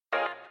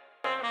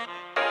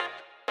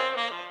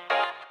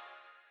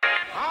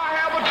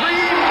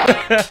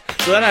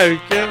Det der jo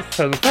ikke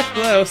fun fact,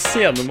 det jo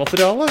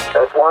scenemateriale.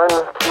 That's one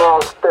small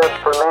step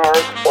for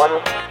man, one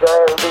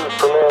giant leap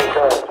for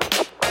mankind.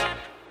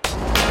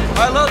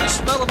 I love the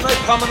smell of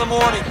napalm in the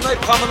morning.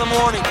 Napalm in the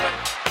morning.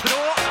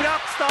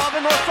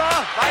 Staven også!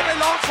 Nei, det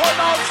langt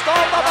foran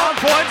stav, da var han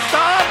på en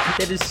stav!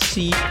 Det det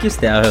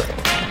sykeste jeg har hørt.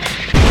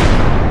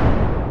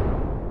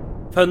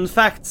 Fun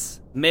facts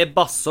med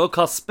Basse og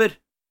Kasper.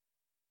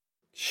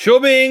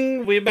 Tjobbing!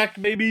 We back,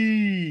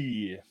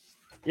 baby!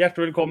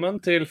 Hjertelig velkommen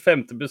til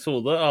 5.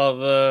 episode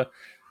av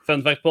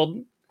Fun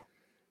Fact-podden.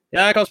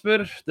 Jeg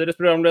Kasper, deres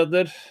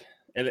programleder.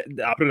 Eller,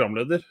 det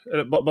programleder.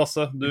 Eller,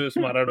 Basse, du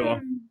som her du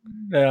også.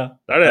 Ja.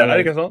 Det det her,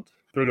 ikke sant?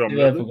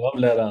 Programleder. Du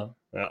programleder.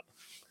 Ja.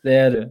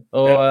 Det du.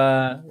 Og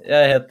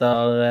jeg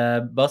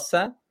heter Basse,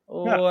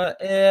 og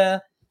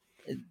er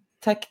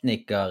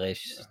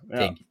tekniker-ish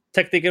ting. Ja.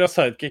 Tekniker og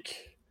sidekick.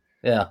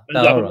 Ja,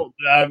 Men du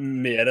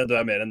mer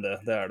enn det,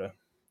 det du.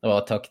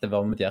 Å, takk, det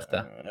varmet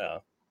hjertet. Ja,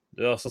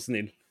 du så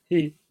snill.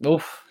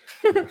 Uff.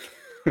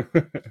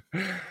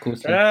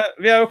 Koselig.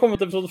 Vi jo kommet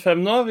til episode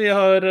 5 nå. Vi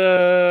har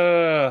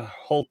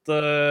holdt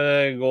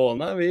det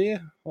gående, vi,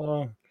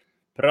 og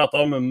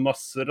pratet om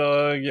masser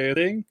av gøye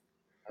ting.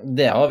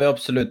 Det har vi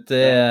absolutt,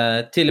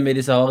 til og med i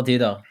disse harde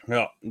tider.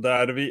 Ja,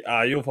 vi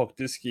jo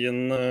faktisk i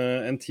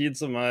en tid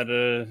som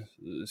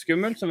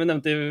skummel, som vi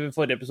nevnte i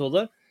forrige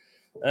episode.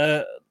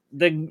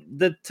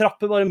 Det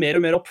trapper bare mer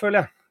og mer opp,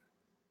 føler jeg.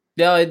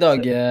 Ja, i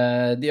dag,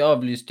 de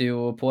avlyste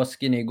jo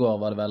påsken i går,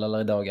 var det vel,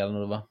 eller i dag, eller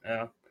når det var.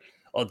 Ja,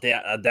 og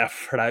det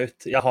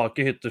flaut. Jeg har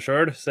ikke hytte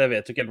selv, så jeg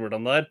vet jo ikke helt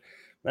hvordan det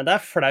Men det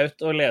flaut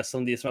å lese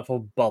om de som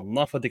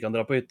forbanna for at de kan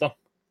dra på hytta.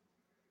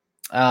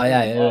 Ja,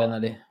 jeg jo en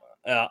av de.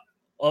 Ja.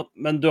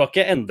 Men du har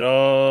ikke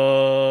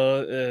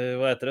endret,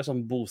 hva heter det,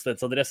 sånn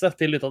bostedsadresse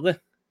til hytta di?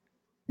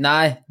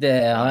 Nei, det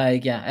har jeg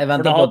ikke. Jeg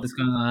venter på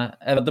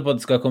at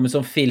det skal komme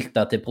sånn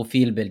filter til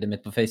profilbildet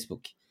mitt på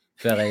Facebook,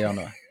 før jeg gjør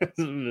noe.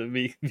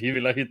 vi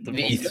vil ha hytte på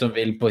Vi som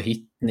vil på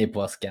hytten i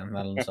påsken,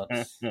 eller noe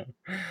sånt.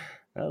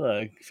 Ja, det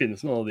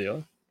finnes noen av de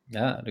også.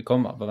 Ja, det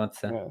kommer, bare vent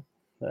og se. Ja,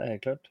 det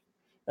helt klart.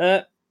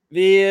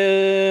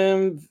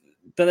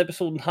 Denne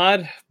episoden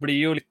her blir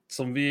jo litt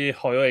som vi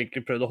har jo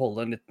egentlig prøvd å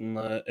holde en liten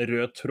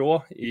rød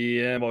tråd i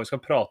hva vi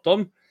skal prate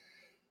om.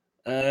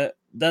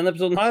 Denne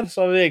episoden her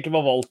så har vi egentlig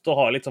bare valgt å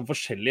ha litt sånn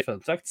forskjellige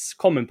fun facts,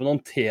 komme inn på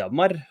noen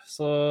temaer,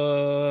 så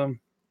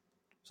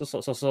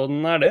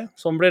sånn det.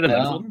 Sånn blir denne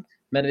episoden.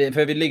 Men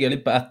vi ligger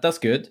litt på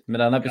etterskudd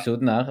med denne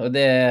episoden her, og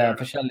det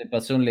forskjellige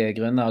personlige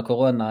grunner,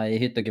 korona i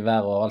hytt og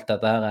gevær og alt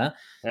dette her.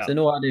 Ja. Så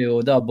nå har det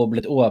jo da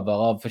boblet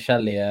over av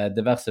forskjellige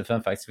diverse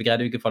fun facts. Vi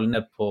greide jo ikke å falle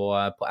ned på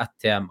ett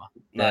tema.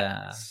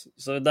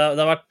 Så det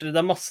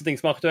er masse ting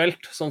som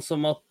aktuelt, sånn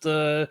som at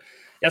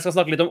jeg skal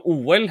snakke litt om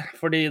OL,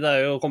 fordi det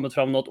jo kommet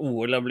fram nå at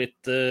OL har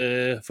blitt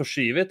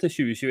forskyvet til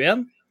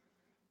 2021.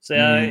 Så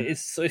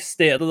i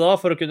stedet da,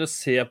 for å kunne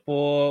se på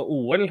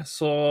OL,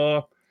 så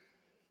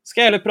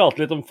skal jeg heller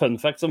prate litt om fun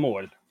facts om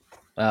OL.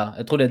 Ja,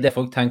 jeg tror det det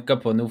folk tenker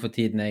på nå for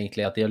tiden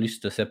egentlig, at de har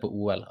lyst til å se på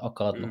OL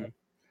akkurat nå.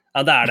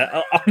 Ja, det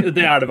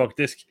det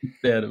faktisk.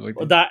 Det det faktisk.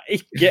 Og det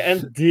ikke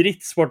en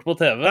drittsport på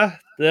TV.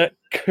 Det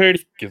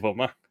klikker for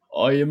meg.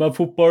 Oi, med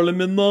fotballen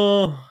min da!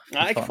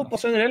 Nei, ikke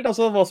fotball generelt,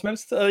 altså hva som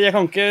helst. Jeg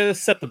kan ikke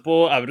sette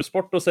på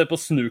Eurosport og se på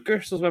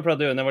snooker, sånn som jeg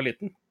pleide å gjøre da jeg var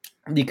liten.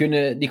 De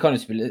kan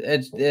jo spille.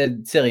 Jeg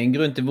ser ingen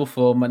grunn til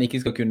hvorfor man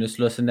ikke skal kunne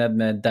slå seg ned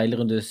med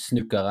deilig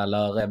snooker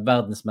eller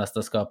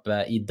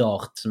verdensmesterskapet i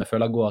dart, som jeg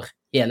føler går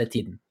hele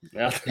tiden.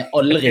 Ja. Det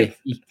aldri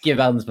ikke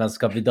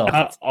verdensmesterskap i dart.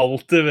 Ja,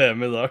 alltid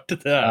VM i dart, det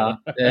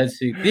det. Det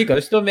sykt. De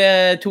kan jo stå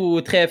med 2,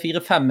 3,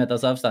 4, 5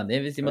 meters avstand,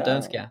 hvis de måtte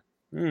ønske.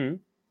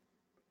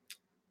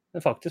 Det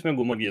faktisk med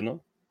god margin nå.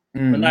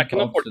 Men det ikke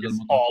noe folk i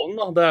salen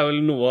da. Det vel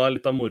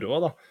litt av moroa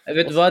da.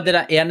 Vet du hva,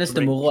 det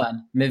eneste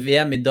moroen med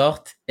VM i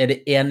dart det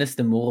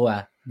eneste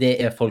moroet, det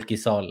folk i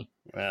salen.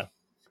 Ja.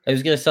 Jeg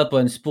husker jeg satt på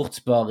en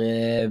sportsbar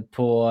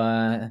på,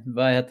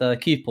 hva heter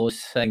Kypros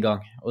en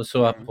gang, og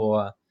så på,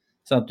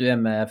 sånn at du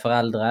med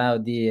foreldre,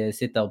 og de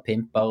sitter og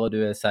pimper, og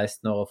du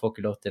 16 år og får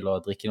ikke lov til å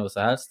drikke noe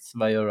så helst.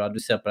 Hva gjør du da?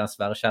 Du ser på den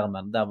svære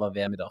skjermen, der var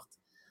VM i dart.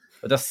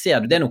 Og der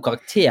ser du, det noen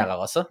karakterer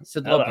altså,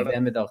 som drar på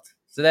VM i dart.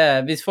 Så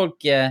hvis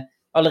folk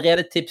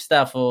allerede tips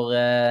der for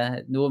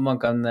noe man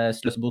kan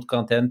sløse bort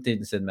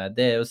karantenetiden sin med,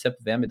 det å se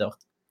på VM i dart.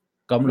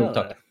 Gamle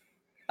opptak.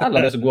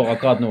 Eller det som går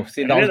akkurat nå.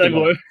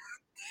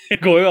 Det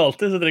går jo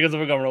alltid, så trenger jeg se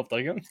på gamle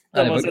opptak.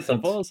 Det man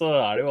setter på, så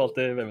det jo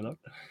alltid VM i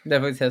dart.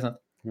 Det faktisk helt sant.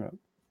 Ja.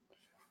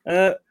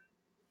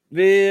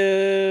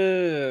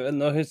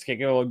 Nå husker jeg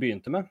ikke hva vi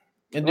begynte med.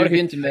 Du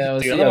begynte med å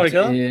si at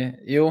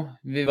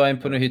vi var inne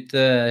på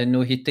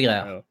noe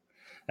hyttegreier.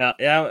 Ja,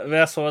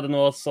 jeg så det nå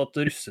at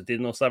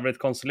russetiden også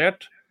blitt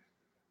kansellert.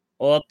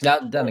 Ja,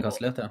 den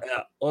kansellert,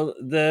 ja. Og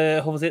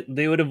det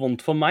gjorde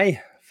vondt for meg,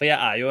 for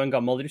jeg jo en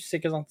gammel russ,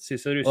 ikke sant?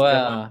 Synes jo russ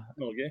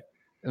noe gøy.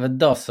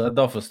 Da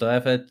forstår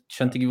jeg, for jeg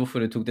skjønte ikke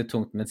hvorfor du tok det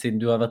tungt, men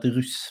siden du har vært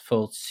russ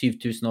for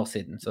 7000 år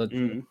siden, så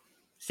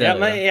ja,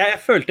 men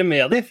jeg følte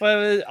med det, for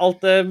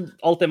alt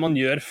det man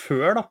gjør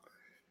før da,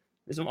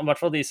 liksom, i hvert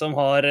fall de som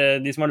har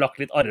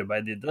lagt litt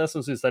arbeid i det,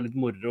 som synes det litt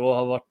moro og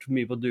har vært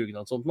mye på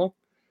dugnad og sånt nå.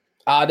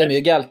 Ja, det er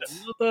mye galt.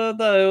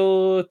 Det er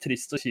jo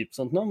trist og kjipt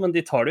sånt nå, men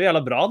de tar det jo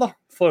jævla bra, da,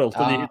 i forhold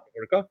til de Ja.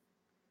 hyttefolka.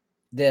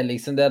 Det er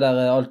liksom det der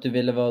alt du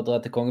ville var å dra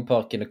til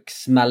Kongeparken og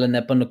smelle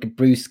ned på noen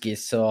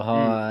brewskis og ha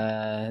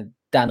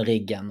den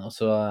riggen, og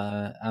så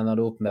ender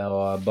du opp med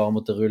å bare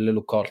måtte rulle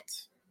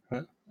lokalt.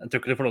 Jeg tror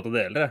ikke de får lov til å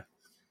dele det.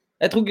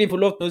 Jeg tror ikke de får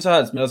lov til noe som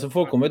helst, men altså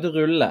folk kommer til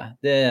å rulle.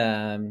 Det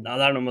er Nei,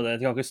 det er noe med det.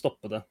 De kan ikke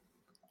stoppe det.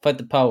 fight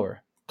the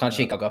power.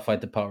 Kanskje ikke akkurat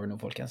fight the power nå,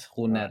 folkens.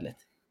 Ro ned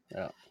litt.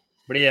 Ja.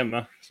 Bli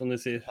hjemme, som de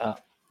sier. Ja,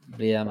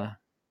 bli hjemme.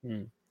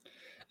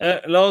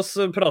 La oss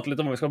prate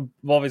litt om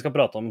hva vi skal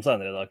prate om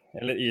senere i dag.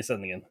 Eller i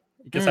sendingen.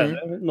 Ikke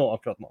senere, nå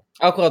akkurat nå.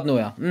 Akkurat nå,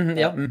 ja.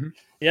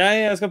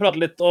 Jeg skal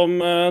prate litt om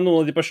noen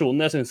av de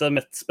personene jeg synes er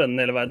mest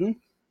spennende i hele verden.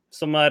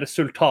 Som er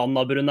sultanen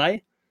av Brunei.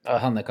 Ja,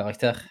 han er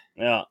karakter.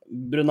 Ja,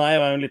 Brunei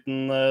er jo en liten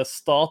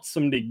stat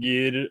som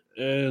ligger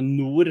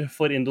nord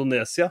for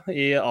Indonesia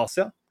i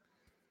Asia.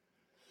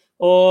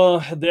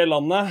 Og det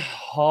landet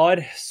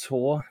har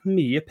så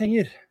mye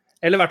penger.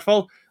 Eller i hvert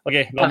fall, ok,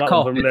 la meg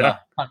omformulere.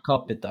 Per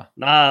capita.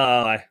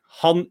 Nei.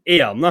 Han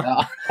ene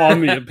har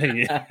mye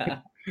penger.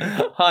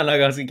 Han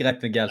er ganske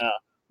greit med geld. Ja,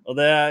 og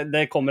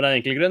det kommer av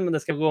en enkel grunn, men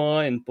det skal vi gå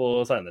inn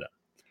på senere.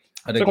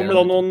 Ja, Så kommer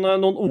det da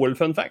noen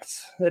OL-fun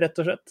facts, rett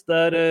og slett.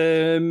 Det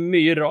er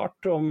mye rart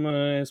som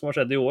har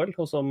skjedd i OL,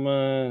 og som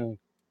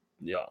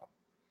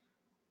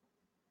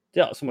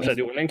som har skjedd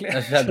i OL, egentlig. Det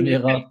har skjedd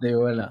mye rart i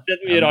OL, ja. Det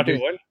skjer mye rart i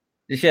OL.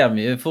 Det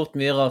skjer fort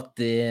mye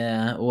rart i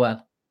OL.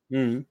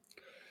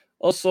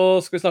 Og så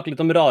skal vi snakke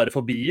litt om rare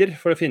fobier,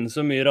 for det finnes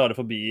jo mye rare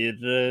fobier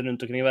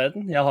rundt omkring i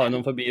verden. Jeg har jo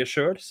noen fobier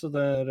selv, så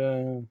det er...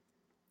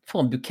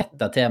 For en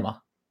bukett av tema.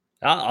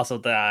 Ja, altså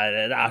det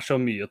er så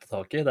mye å ta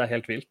tak i, det er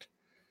helt vilt.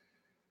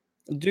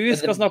 Du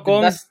skal snakke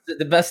om...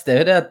 Det beste er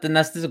jo det at det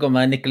neste som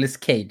kommer er Nicolas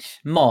Cage.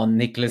 Mannen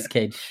Nicolas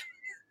Cage.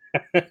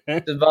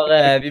 Det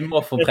bare, vi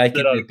må få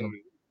preiket litt om.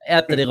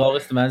 Et av de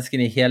rareste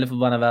menneskene i hele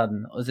forbannet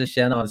verden, og så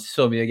tjener han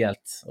så mye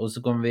geld. Og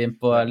så kommer vi inn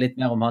på litt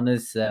mer om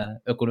hans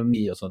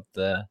økonomi og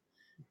sånt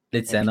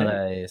litt senere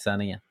i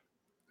sendingen.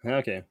 Ja,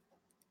 ok.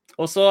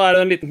 Og så er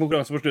det en liten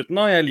konkurranse på slutten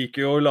da. Jeg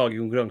liker jo å lage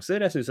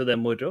konkurranser. Jeg synes det er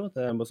moro.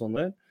 Det er bare sånn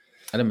der.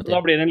 Ja, da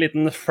blir det en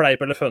liten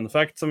fleip eller fun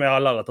fact som jeg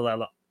har laget til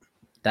deg da.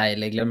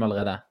 Deilig, glem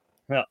allerede.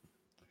 Ja.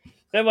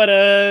 Så jeg bare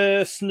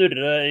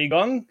snurre i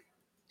gang.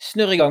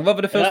 Snurre i gang. Hva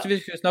var det første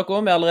vi skulle snakke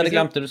om? Jeg har allerede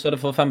glemt det, du så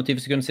det for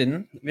 25 sekunder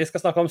siden. Vi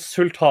skal snakke om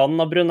sultanen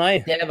av Brunei.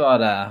 Det var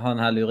det,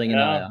 han her luringen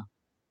der, ja.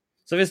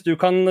 Så hvis du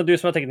som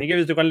er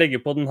tekniker, hvis du kan legge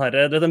på den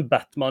her, den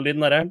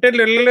Batman-lyden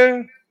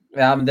her.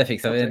 Ja, men det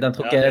fikser vi. Jeg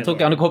tror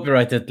ikke han er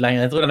copyrighted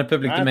lenger. Jeg tror den er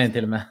public domain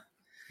til og med.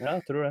 Ja,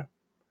 jeg tror det.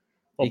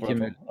 Ikke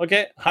mulig. Ok,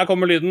 her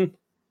kommer lyden.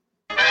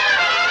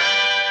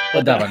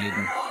 Og der var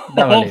lyden.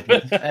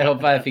 Jeg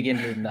håper jeg fikk inn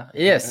lyden der.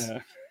 Yes.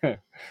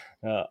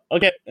 Ja,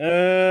 ok.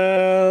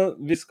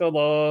 Vi skal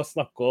da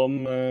snakke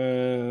om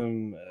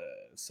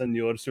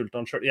senior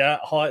sultan selv.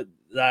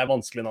 Det er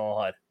vanskelig navn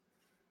her.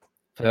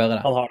 Få høre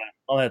det. Han har det.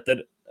 Han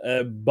heter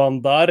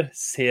Bandar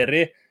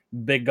Seri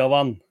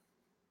Begawan.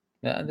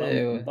 Ja, det er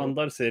jo...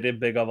 Bandar Seri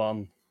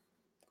Begawan.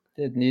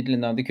 Det er et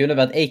nydelig navn. Det kunne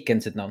vært Aiken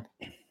sitt navn.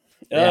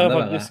 Ja,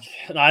 faktisk.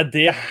 Nei,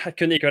 det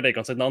kunne ikke vært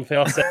Aiken sitt navn, for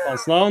jeg har sett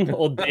hans navn,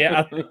 og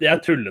det er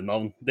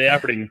tullenavn. Det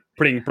er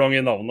pling-plong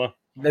i navnet.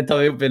 Det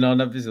tar vi opp i en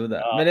annen episode.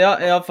 Ja. Men ja,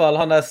 i alle fall,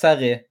 han er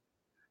Seri.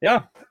 Ja,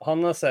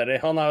 han er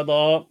Seri. Han er jo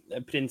da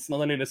prinsen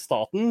av den lille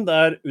staten.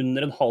 Det er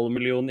under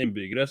 500 000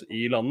 innbyggere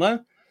i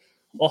landet,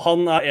 og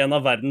han er en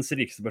av verdens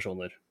rikeste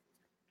personer.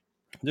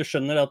 Du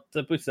skjønner at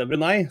på utsiden av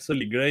Brunei så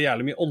ligger det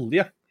jævlig mye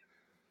olje.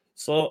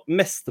 Så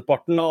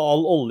mesteparten av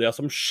all olja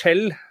som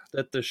Shell,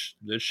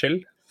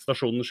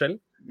 stasjonen Shell,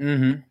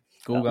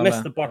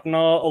 mesteparten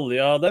av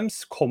olja deres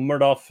kommer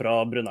da fra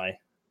Brunei.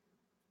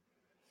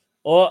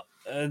 Og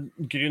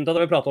grunnen til at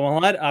jeg vil prate om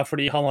han her er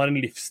fordi han har en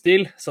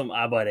livsstil som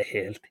er bare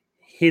helt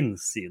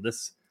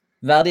hinsides.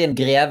 Verdig en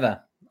greve.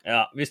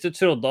 Ja, hvis du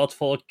trodde at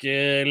folk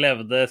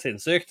levde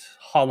sinnssykt,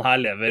 han her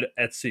lever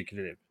et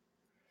sykere liv.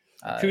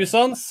 Huset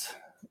hans,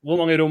 hvor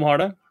mange rom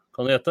har det?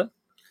 Kan du gjette?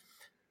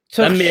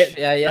 Det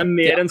er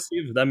mer enn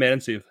 7. Det er mer enn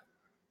 7.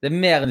 Det er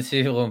mer enn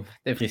 7 rom.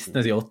 Det er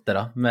fristende å si 8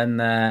 da.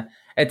 Men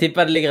jeg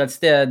tipper det ligger et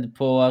sted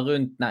på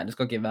rundt... Nei, det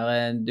skal ikke være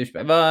en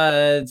dusjbæk. Hva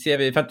sier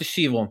vi?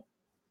 57 rom?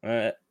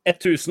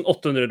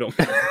 1800 rom.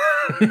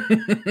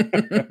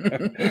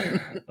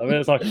 Da vil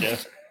jeg snakke.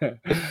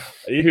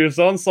 I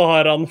huset hans så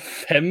har han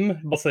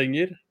 5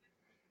 bassenger.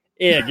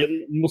 Egen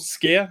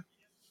moské.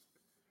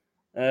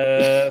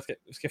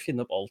 Skal jeg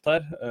finne opp alt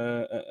her?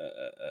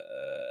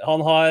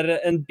 Han har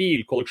en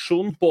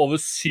bilkolleksjon på over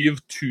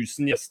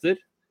 7000 gjester.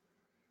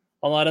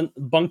 Han har en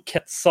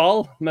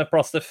bankettsal med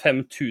plass til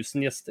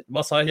 5000 gjester.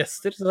 Hva sa jeg?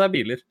 Gjester? Så det er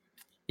biler.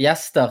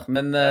 Gjester,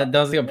 men det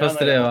har sikkert plass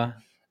til det også.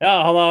 Ja,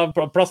 han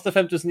har plass til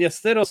 5000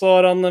 gjester, og så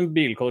har han en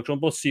bilkolleksjon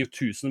på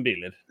 7000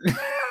 biler.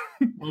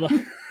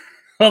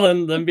 Og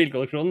den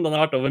bilkolleksjonen, den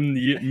har vært over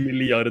 $9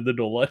 milliarder. Det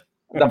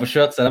er på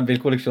kjørt seg, den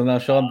bilkolleksjonen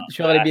der.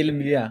 Kjører de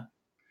bilen mye?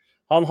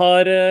 Han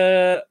har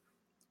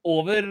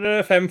over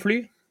 5 fly,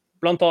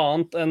 blant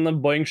annet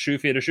en Boeing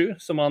 747,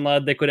 som han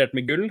har dekorert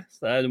med gull.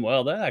 Så du må jo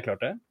ha det, jeg er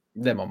klart det.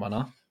 Det må man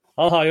ha.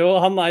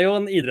 Han er jo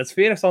en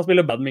idrettsfyr, så han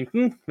spiller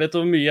badminton. Vet du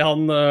hvor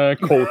mye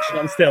coachen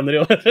hans tjener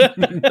i året?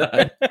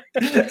 Nei,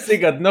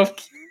 sikkert nok.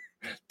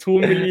 2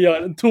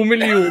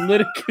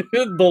 millioner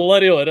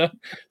dollar i året.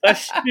 Det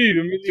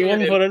 20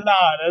 millioner for å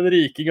lære en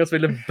riking å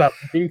spille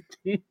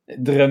badminton.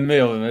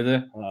 Drømmejobben, vet du.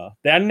 Ja,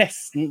 det er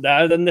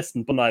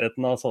nesten på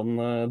nærheten av sånn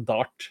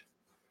dart.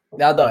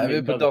 Ja, da er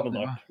vi på toppen.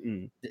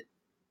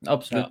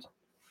 Absolutt. Ja.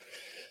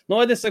 Nå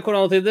i disse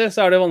koronatider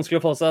så det vanskelig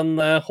å få seg en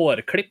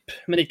hårklipp,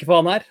 men ikke for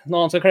han her.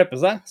 Når han skal klippe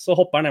seg, så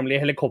hopper han nemlig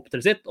i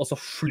helikopteret sitt, og så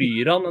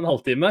flyr han en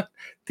halvtime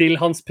til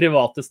hans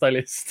private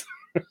stylist.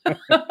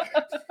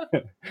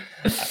 Det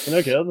ikke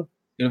noe kødd.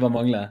 Det bare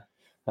mangle.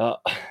 Ja,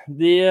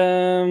 i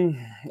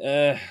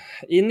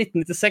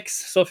 1996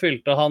 så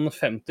fylte han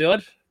 50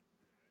 år.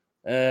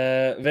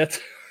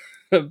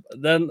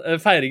 Den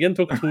feiringen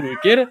tok 2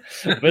 uker.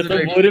 Vet du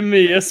hvor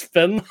mye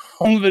spenn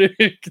han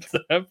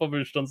brukte på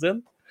bursdagen sin?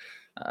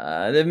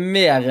 Det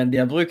mer enn de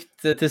har brukt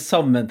til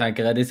sammen,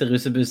 tenker jeg, disse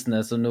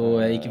russebussene som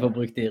nå ikke får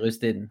brukt i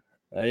russetiden.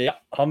 Ja,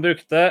 han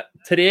brukte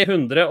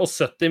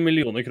 370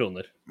 millioner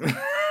kroner.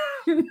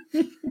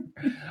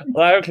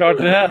 Det jo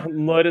klart det,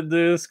 når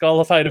du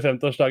skal feire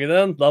 50-årsdagen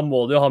din, da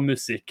må du jo ha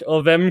musikk.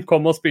 Og hvem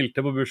kom og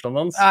spilte på bursdagen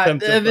hans?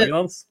 50-årsdagen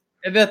hans?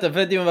 Jeg vet det,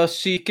 for de må være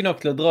syke nok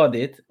til å dra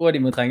dit, og de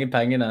må trenge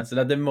pengene, så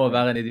det må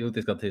være en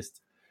idiotisk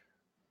artist.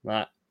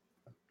 Nei.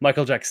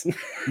 Michael Jackson.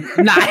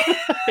 Nei!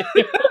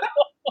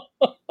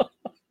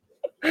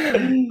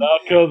 Det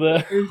akkurat det.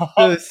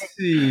 Så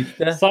sykt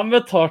det. Så han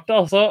betalte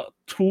altså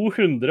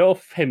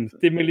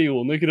 250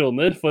 millioner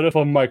kroner for å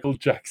få Michael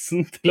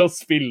Jackson til å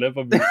spille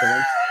på bursdagen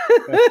hans.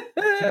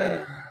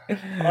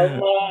 Han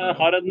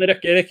har en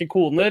rekke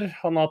koner.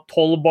 Han har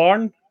 12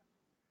 barn.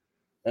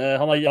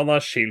 Han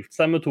har skilt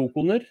seg med 2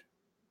 koner.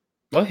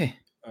 Oi,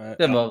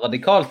 det var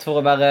radikalt for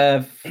å være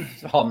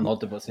han,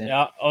 holdt jeg på å si.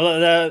 Ja,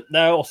 og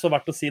det jo også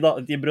verdt å si da,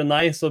 at i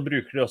Brunei så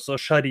bruker de også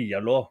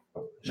sharia-lov.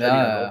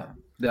 Ja,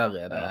 der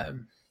det.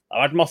 Det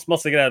har vært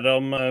masse greier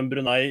om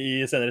Brunei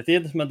i senere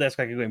tid, men det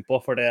skal jeg ikke gå inn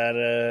på, for det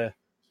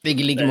Det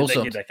ikke like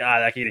morsomt. Nei, det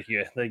er ikke like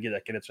gøy. Det gidder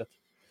jeg ikke, rett og slett.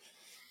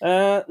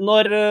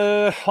 Når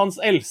hans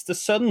eldste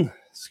sønn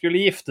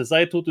skulle gifte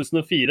seg i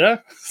 2004,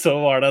 så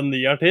var det en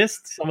ny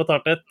artist som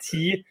betalte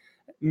 10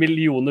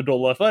 millioner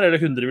dollar for, eller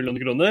 100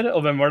 millioner kroner.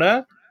 Og hvem var det?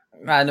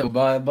 Nei, nå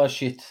bare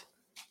skyt.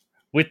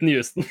 Whitney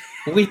Houston.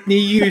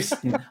 Whitney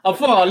Houston. Han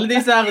får alle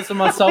disse her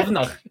som han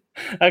savner.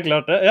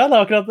 Klart det. Ja, det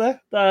akkurat det.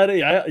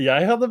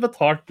 Jeg hadde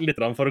betalt litt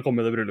for å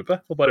komme i det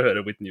bryllupet, og bare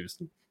høre Whitney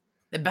Houston.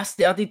 Det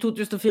beste at i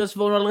 2004 så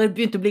var hun allerede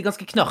begynt å bli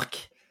ganske knark.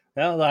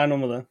 Ja, det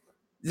noe med det.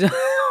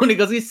 Hun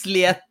ganske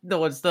sleten når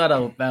hun står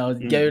der oppe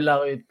og gauler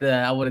ut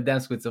I wanna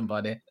dance with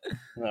somebody.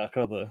 Ja,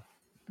 akkurat det.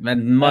 Men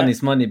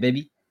money's money,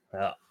 baby.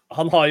 Ja.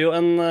 Han har jo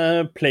en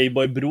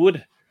Playboy-bror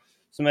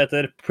som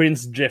heter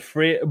Prince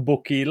Jeffrey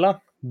Bolkia.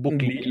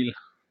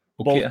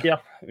 Bolkia.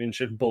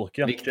 Unnskyld,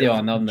 Bolkia. Viktig å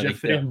ha navnet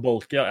Jeffrey riktig.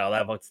 Bolkia, ja,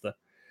 det faktisk det.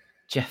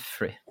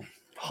 Jeffrey.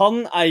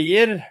 Han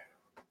eier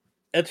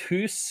et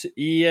hus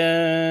i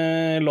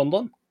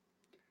London.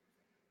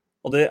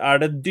 Og det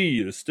det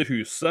dyreste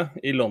huset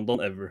i London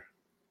ever.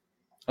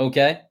 Ok.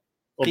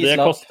 Og det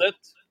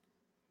kostet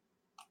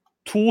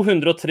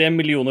 203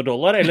 millioner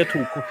dollar, eller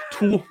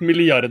 2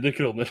 milliarder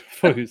kroner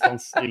for huset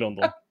hans i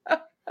London.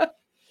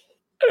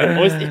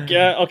 Og hvis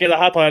ikke, ok, det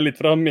her tar jeg litt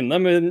fra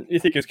minnet, men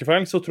hvis ikke husker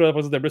feil, så tror jeg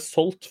faktisk det ble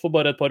solgt for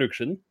bare et par uker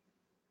siden.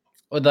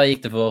 Og da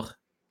gikk det for?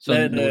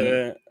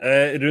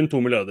 Rundt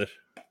 2 milliarder.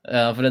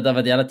 Ja, for det har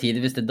vært jævla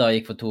tidlig hvis det da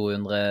gikk for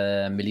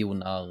 200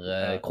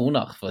 millioner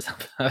kroner, for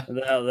eksempel.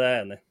 Det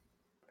jeg enig i.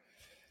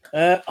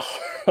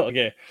 Ok,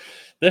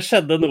 det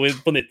skjedde noe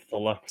på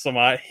 90-tallet som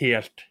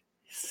helt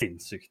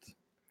sinnssykt.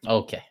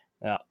 Ok.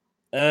 Ja.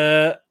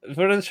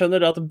 For du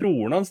skjønner at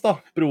broren hans da,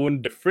 broren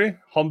Jeffrey,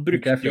 han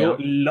brukte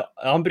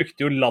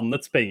jo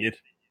landets penger.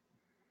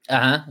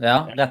 Ja,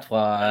 rett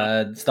fra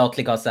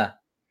statlig kasse.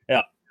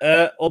 Ja,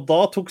 og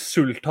da tok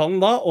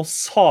sultanen da og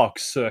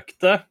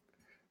saksøkte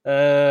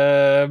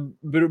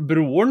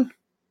broren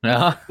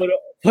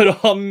for å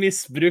ha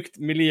misbrukt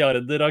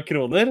milliarder av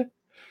kroner.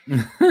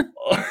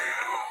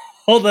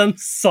 Og den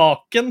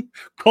saken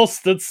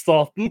kostet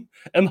staten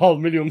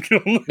 500 000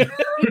 kroner.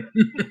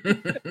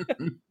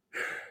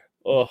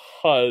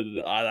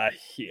 Nei, det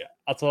helt...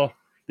 Altså,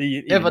 det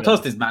gir Det et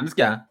fantastisk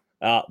menneske.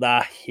 Ja, det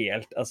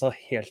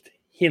helt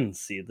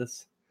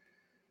hinsides.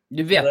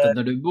 Du vet at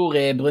når du bor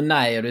i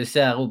Brunei og du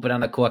ser opp på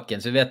denne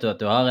kåken, så vet du at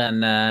du har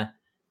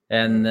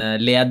en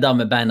leder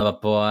med beina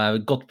på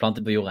godt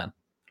plantet på jorden.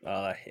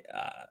 Ja,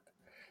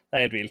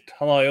 det helt vilt.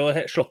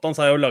 Slottet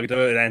hans jo laget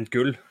av rent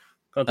gull.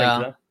 Kan du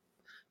tenke deg?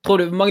 Tror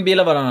du, hvor mange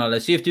biler var det han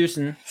hadde?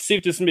 7000?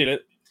 7000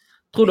 biler.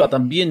 Tror du at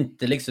han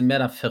begynte liksom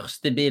med den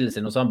første bilen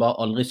sin, og så har han bare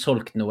aldri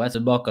solgt noe,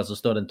 så bak så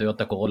står det en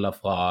Toyota Corolla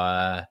fra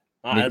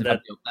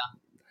 1958?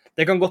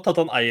 Det kan godt at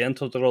han eier en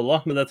Toyota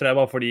Corolla, men det tror jeg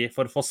bare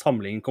for å få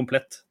samlingen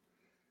komplett.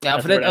 Ja,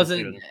 for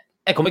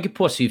jeg kom ikke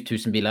på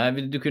 7000 biler.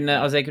 Jeg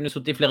kunne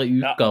suttet i flere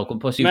uker og kom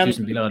på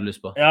 7000 biler jeg hadde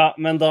lyst på. Ja,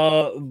 men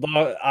da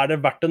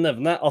det verdt å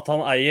nevne at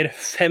han eier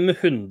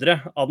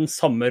 500 av den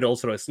samme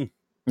Rolls-Roycen.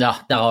 Ja,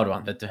 der har du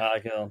han, vet du. Ja,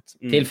 ikke sant.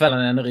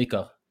 Tilfellene ene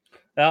ryker.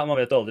 Ja, man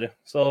vet det aldri.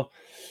 Så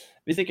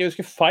hvis ikke jeg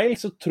husker feil,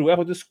 så tror jeg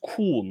faktisk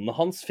konene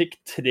hans fikk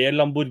 3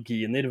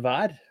 Lamborghinier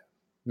hver.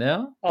 Ja.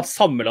 Av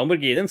samme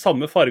Lamborghini,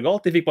 samme farge og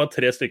alt. De fikk bare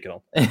 3 stykker av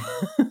den.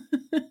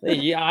 Det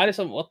er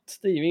liksom, what?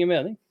 Det gir ingen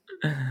mening.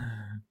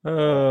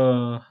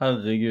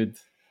 Herregud.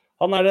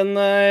 Han er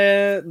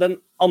den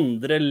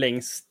andre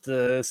lengst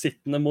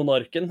sittende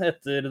monarken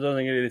etter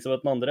dronning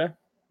Elisabeth II.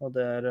 Og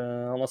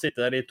han har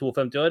sittet der i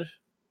 52 år.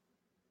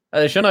 Ja,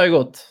 det skjønner jeg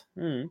godt.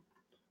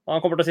 Han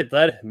kommer til å sitte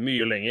der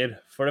mye lenger.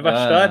 For det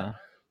verste er,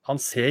 han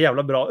ser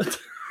jævla bra ut.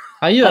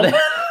 Han gjør det.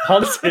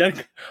 Han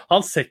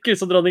ser ikke ut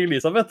som dronning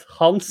Elisabeth.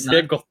 Han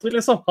ser godt ut,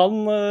 liksom.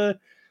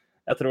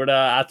 Jeg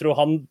tror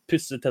han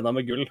pusser tennene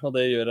med gull, og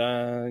det gjør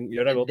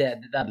jeg godt. Det er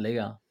der det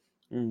ligger.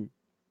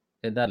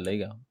 Det er der det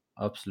ligger.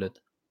 Absolutt.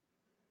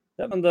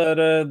 Ja, men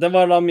det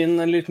var da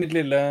mitt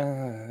lille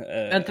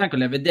Men tenk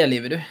å leve det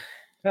livet, du.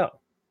 Ja.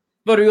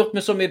 Hva har du gjort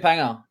med så mye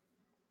penger?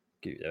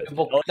 Gud, jeg vet Du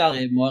våkner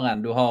i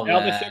morgen, du har... Jeg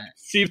hadde kjøpt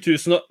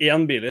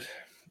 7001 biler.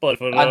 Bare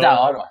for Ja, der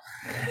har du.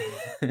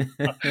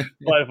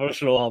 Bare for å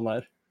slå han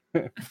her.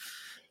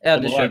 Jeg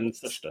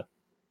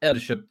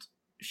hadde kjøpt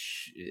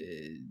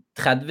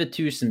 30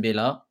 000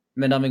 biler,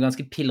 men da med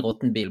ganske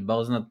pillråtten bil,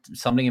 bare sånn at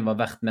samlingen var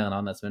verdt mer enn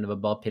annet, men det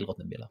var bare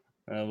pillråttende biler.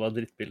 Det var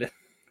drittbillig.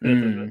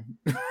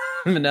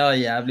 Men det var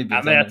jævlig bil.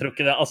 Ja, men jeg tror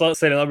ikke det. Altså,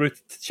 selv om du har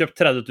kjøpt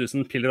 30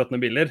 000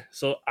 pillråttende biler,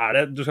 så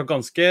det skal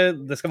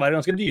være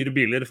ganske dyre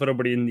biler for å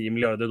bli $9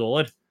 milliarder.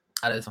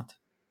 Ja, det er sant.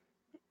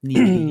 9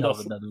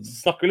 milliarder. Da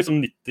snakker vi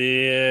liksom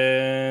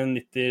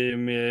 90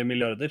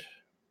 milliarder.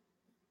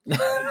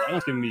 Det er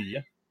ganske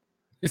mye.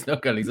 Vi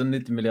snakker liksom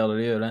 90 milliarder,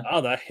 det gjør det. Ja,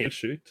 det er helt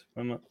sykt.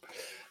 Men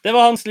det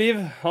var hans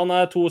liv. Han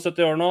er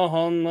 72 år nå.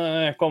 Han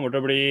kommer til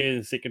å bli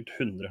sikkert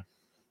 100.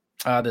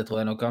 Ja, det tror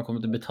jeg nok. Han kommer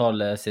til å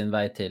betale sin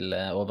vei til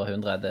over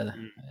 100. Det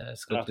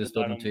skal ikke stå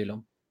noen tvil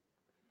om.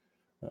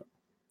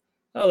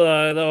 Ja,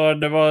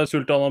 det var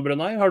Sultan av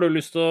Brunei. Har du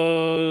lyst til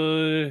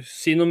å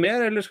si noe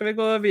mer, eller skal vi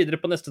gå videre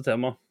på neste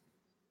tema?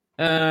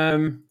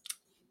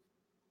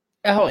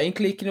 Jeg har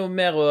egentlig ikke noe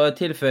mer å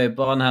tilføye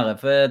på han her,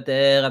 for det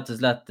er rett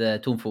og slett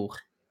tom for ord.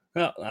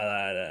 Ja, nei, det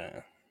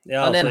er... Ja,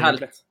 han er en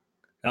helt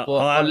ja, på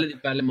alle de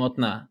veldige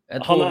måtene.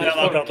 Jeg tror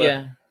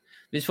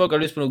hvis folk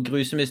har lyst på noen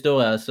grusomme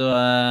historier, så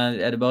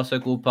er det bare å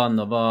søke opp han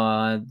og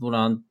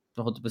hvordan han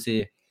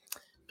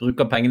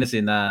bruker pengene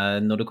sine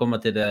når det kommer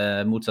til det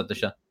motsatte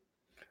kjønn.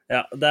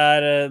 Ja, det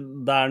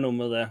er noe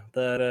med det.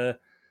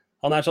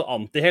 Han er sånn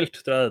antihelt,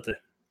 tror jeg det heter.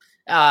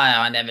 Ja,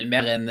 han er vel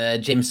mer en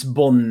James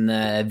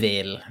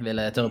Bond-vil, vil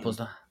jeg tørre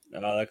påstå. Ja,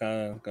 det kan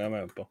jeg være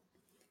med på.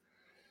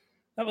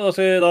 Ja, men da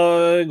skal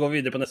vi gå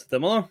videre på neste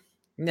tema, da.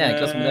 Ja,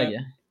 klasse med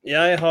deg.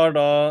 Jeg har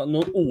da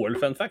noen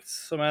OL-fun facts,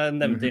 som jeg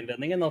nevnte i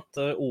innledningen, at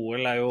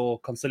OL er jo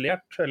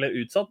kansellert, eller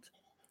utsatt.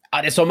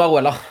 Ja, det er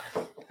sommer-OL, da.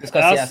 Det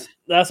skal sies.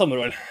 Det er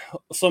sommer-OL,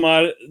 som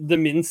er det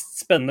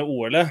minst spennende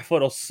OL-et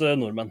for oss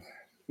nordmenn.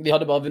 Vi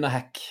hadde bare vunnet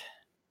hekk.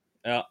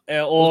 Ja,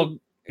 og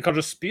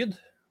kanskje spyd?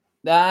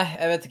 Nei,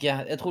 jeg vet ikke.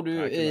 Jeg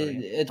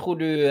tror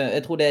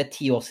det er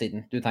 10 år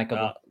siden du tenker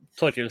på. Ja,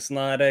 Torkelsen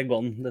er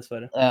gone,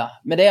 dessverre. Ja,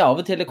 men det er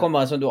av og til det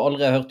kommer som du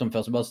aldri har hørt om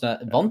før, så bare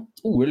sånn, vant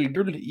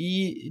OL-gull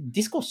i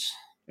diskos.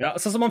 Ja,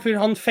 sånn som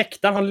han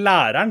fekteren, han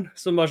læreren,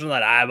 som bare sånn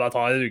der, bare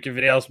ta en uke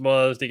fri, og så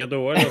bare stikke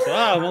til OL, og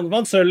så,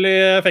 man sølv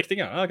i fekting,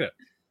 ja, ok.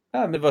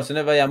 Ja, men det var sånn,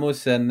 jeg var hjemme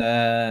hos en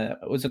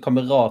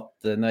kamerat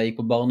når jeg gikk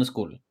på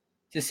barneskolen.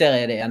 Så ser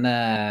jeg det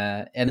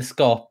ene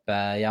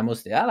skapet hjemme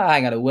hos dem. Ja, der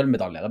henger det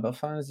OL-medaljer. Jeg bare,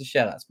 faen, det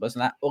skjer det. Så bare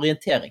sånn,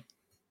 orientering.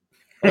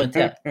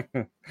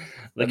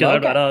 Det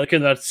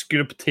kunne vært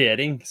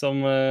skulptering som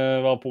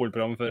var på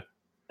OL-programmet før.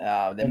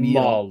 Ja, det er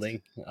mye maling.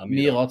 Ja,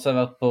 mye rart som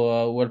har vært på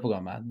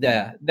OL-programmet.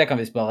 Det kan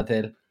vi spare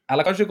til.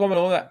 Eller kanskje det kommer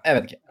noe, jeg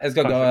vet ikke. Jeg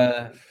skal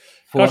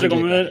kanskje det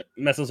kommer,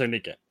 mest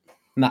sannsynlig ikke.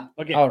 Nei.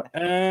 Okay.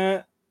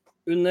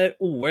 Under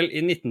OL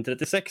i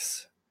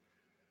 1936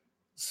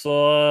 så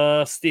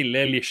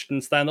stiller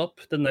Liechtenstein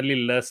opp, denne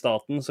lille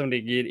staten som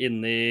ligger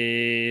inne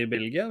i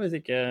Belgia, hvis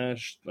ikke,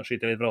 nå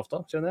skyter jeg litt fra hofta,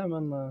 kjenner jeg,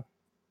 men...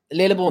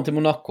 Lillebroren til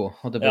Monaco,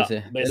 måtte jeg på å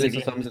si. Det er litt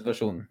så samme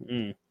situasjonen.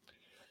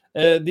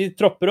 De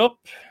tropper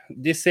opp,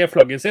 de ser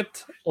flagget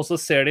sitt, og så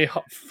ser de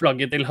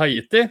flagget til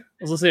Haiti,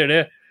 og så sier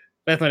de,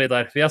 vet nå litt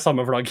der, vi har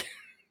samme flagg.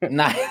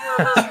 Nei.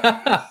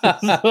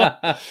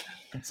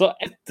 Så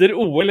etter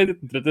OL i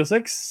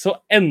 1936 så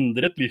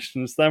endret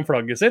Liechtenstein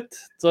flagget sitt,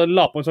 så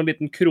la på en sånn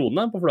liten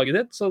krone på flagget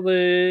sitt, så det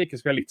ikke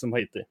skulle være likt som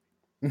Haiti.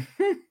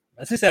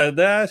 Det synes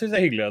jeg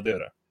er hyggelig at de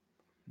gjør det.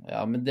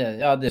 Ja, men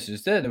det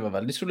synes jeg det var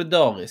veldig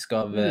solidarisk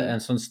av en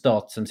sånn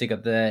stat som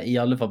sikkert i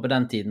alle fall på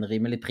den tiden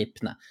rimelig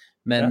prippende.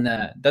 Men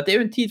dette er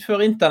jo en tid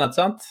før internett,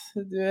 sant?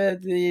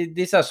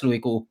 Disse slo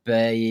ikke opp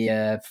i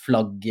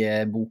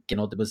flaggboken,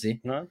 holdt jeg på å si.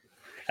 Nei.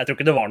 Jeg tror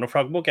ikke det var noen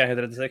flaggbok, jeg, i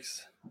 36.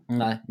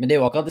 Nei, men det er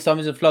jo akkurat det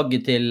samme som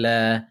flagget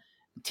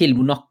til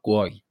Monaco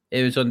også. Det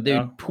er jo sånn, det er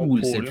jo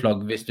Polsitt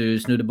flagg hvis du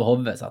snur det på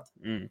hodet, sant?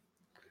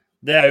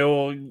 Det er jo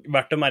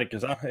verdt å merke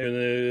seg.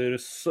 Under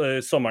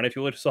sommeren i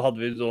fjor så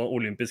hadde vi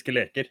olympiske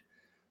leker.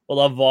 Og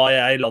da var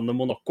jeg i landet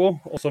Monaco,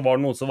 og så var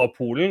det noen som var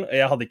Polen, og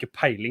jeg hadde ikke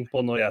peiling på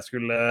når jeg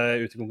skulle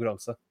ut i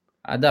konkurranse.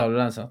 Nei, der har du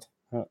den, sant.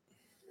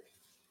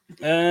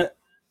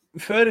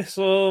 Før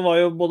så var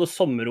jo både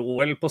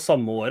sommer-OL på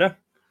samme året,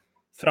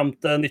 frem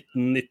til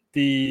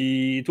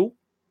 1992,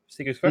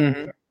 sikkert før.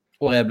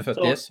 Året jeg ble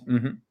født, yes.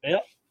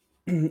 Ja.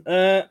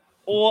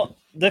 Og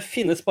det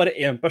finnes bare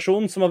en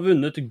person som har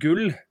vunnet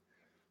gull,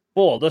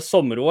 både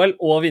sommer-OL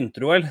og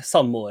vinter-OL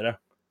samme året.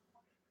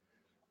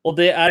 Og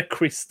det er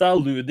Krista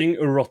Luding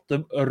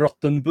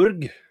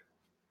Rottenburg.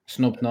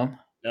 Snopt navn.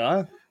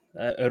 Ja,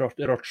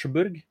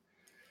 Rotsburg.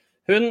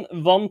 Hun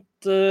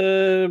vant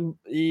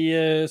i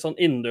sånn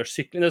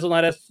innendørssykling. Det er sånn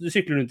her, du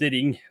sykler rundt i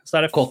ring. Så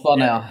er det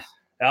Kortbane, ja.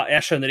 Ja,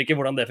 jeg skjønner ikke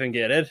hvordan det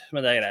fungerer,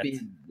 men det er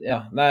greit. Ja,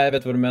 nei, jeg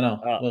vet hva du mener.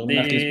 Ja,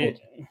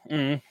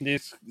 de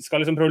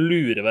skal liksom prøve å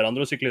lure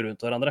hverandre og sykle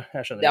rundt hverandre.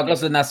 Jeg skjønner det er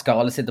akkurat som NASCAR.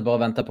 Alle sitter bare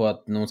og venter på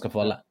at noen skal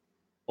falle.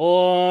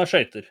 Og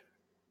skøyter.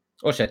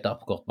 Og skøyter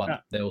på kortbane.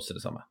 Ja. Det er også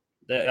det samme.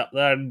 Det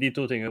er de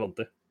to tingene hun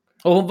vant i.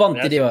 Og hun vant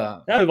i de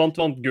også. Ja, hun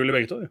vant gull i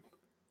begge to.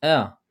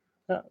 Ja.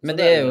 Men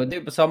det er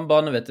jo på samme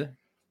bane, vet du.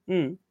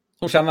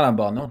 Hun kjenner den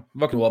banen.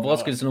 Det var ikke noe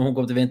overraskelse når hun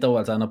kom til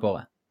vinter-OL senere på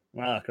året.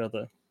 Nei, akkurat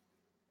det.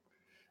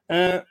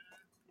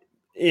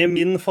 I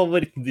min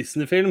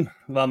favoritt-Disney-film,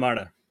 hvem er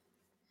det?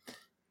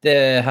 Det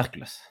er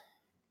Hercules.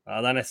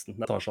 Ja, det er nesten.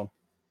 Det er Tarzan.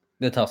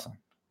 Det er Tarzan.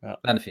 Ja.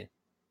 Den er fin.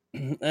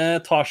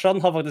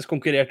 Tarzan har faktisk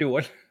konkurrert i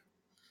OL.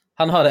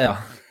 Han har det, ja.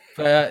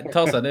 For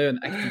Tarzan er jo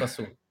en ekte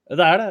person.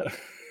 Det er det.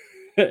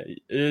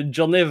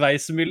 Johnny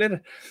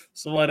Weissmuller,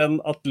 som var en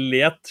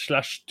atlet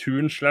slash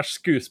turn slash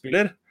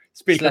skuespiller,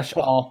 slash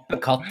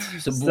apekatt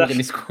som bor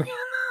i skogen.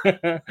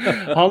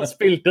 Han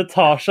spilte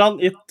Tarzan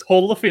i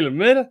 12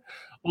 filmer,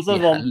 og så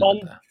vant han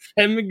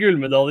 5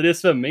 gullmedaljer i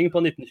svømming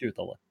på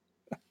 1920-tallet.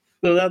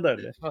 Det er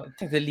dødelig.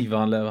 Tenk det livet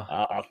han lever.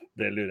 Ja,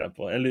 det lurer jeg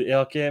på.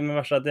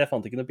 Jeg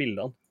fant ikke noe bilde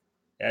av han.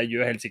 Jeg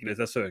gjør helt sikkert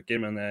hvis jeg søker,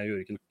 men jeg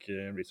gjorde ikke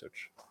nok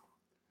research.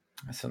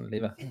 Sånn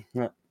livet.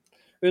 Ja.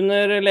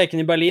 Under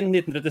leken i Berlin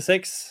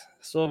 1936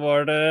 så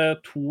var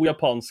det 2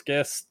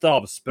 japanske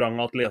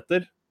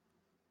stavsprangatleter.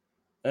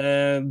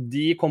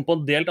 De kom på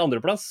en delt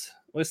andreplass,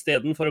 og i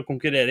stedet for å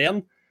konkurrere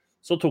igjen,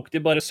 så tok de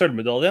bare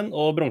sølvmedaljen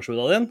og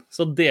bronsemedaljen,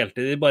 så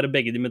delte de bare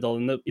begge de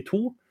medaljene i 2,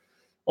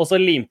 og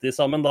så limte de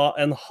sammen da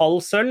en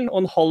halv sølv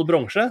og en halv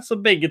bronse, så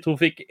begge to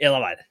fikk en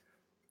av hver.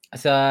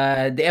 Altså,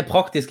 det er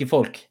praktiske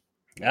folk.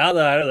 Ja,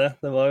 det er det.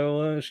 Det var jo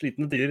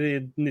slitne tider i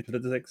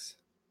 1936.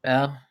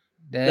 Ja,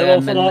 det var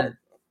også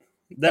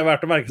det er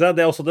verdt å merke seg,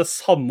 det er også det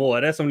samme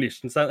året som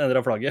Liechtenstein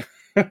endret flagget.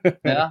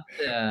 Ja,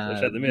 det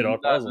skjedde mye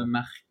rart. Det er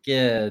merke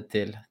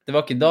til. Det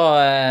var ikke da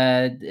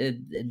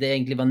det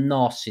egentlig var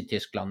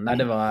Nazi-Tyskland. Nei,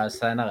 det var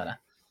senere det.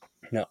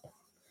 Ja.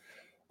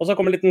 Og så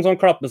kommer en liten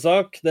sånn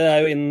klappesak, det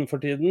er jo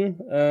innenfor tiden.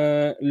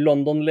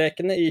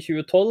 London-lekene i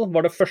 2012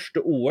 var det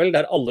første OL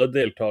der alle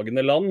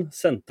deltagende land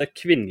sendte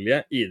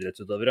kvinnelige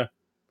idrettsutøvere.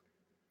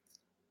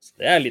 Så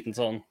det er en liten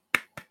sånn...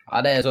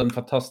 Ja, det er sånn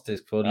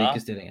fantastisk for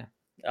likestillingen.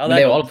 Ja, men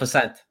det er jo alt for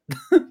sent.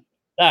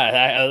 Jeg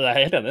er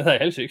helt enig, det er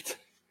helt sykt.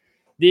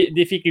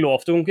 De fikk lov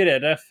til å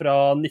konkurrere fra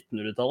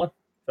 1900-tallet.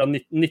 Fra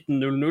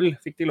 1900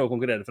 fikk de lov å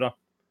konkurrere fra.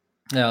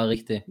 Ja,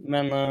 riktig.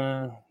 Men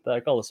det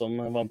er ikke alle som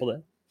var med på det.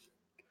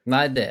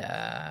 Nei, det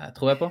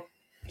tror jeg på.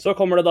 Så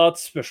kommer det da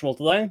et spørsmål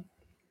til deg.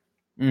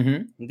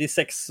 De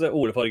 6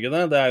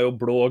 OL-fargene, det er jo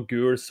blå,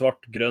 gul,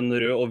 svart, grønn,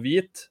 rød og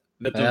hvit.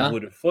 Vet du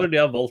hvorfor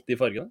de har valgt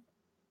de fargene?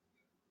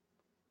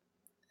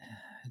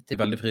 Det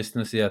er veldig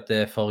fristende å si at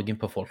det er fargen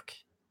på folk.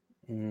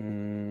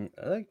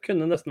 Det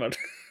kunne nesten vært.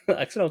 Det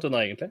er ikke så langt unna,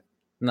 egentlig.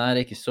 Nei,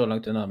 det er ikke så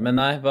langt unna. Men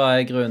nei, hva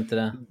er grunnen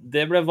til det?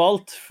 Det ble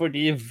valgt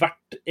fordi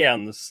hvert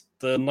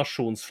eneste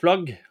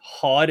nasjonsflagg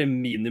har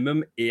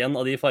minimum 1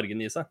 av de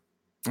fargene i seg.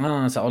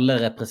 Så alle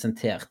er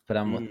representert på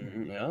den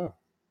måten. Ja,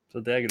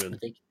 så det er grunnen.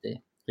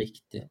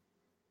 Riktig.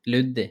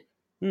 Luddig.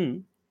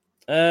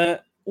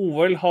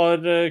 OL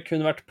har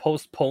kun vært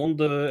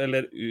postponed,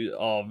 eller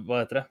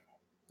hva heter det?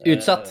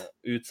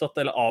 Utsatt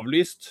eller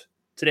avlyst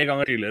 3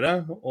 ganger tidligere,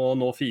 og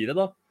nå 4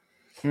 da.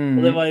 Og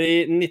det var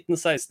i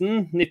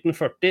 1916,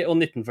 1940 og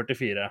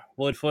 1944.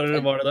 Hvorfor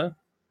var det det?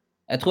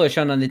 Jeg tror jeg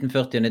skjønner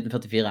 1940 og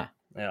 1944.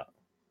 Ja.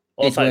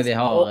 Og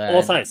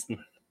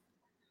 16.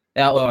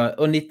 Ja,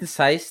 og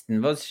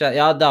 1916,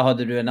 ja, da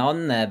hadde du en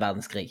annen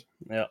verdenskrig.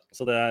 Ja,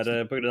 så det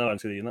er på grunn av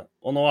verdenskrigene.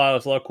 Og nå er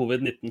altså da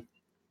covid-19.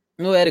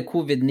 Nå er det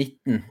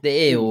covid-19. Det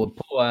er jo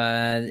på,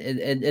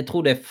 jeg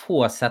tror det er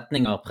få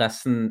setninger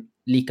pressen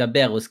liker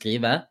bedre å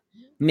skrive,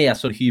 med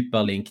sånn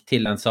hyperlink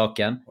til den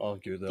saken.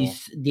 Gud, ja.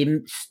 De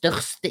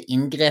største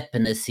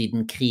inngrepene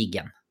siden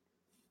krigen.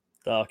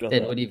 Det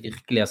er noe de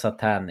virkelig har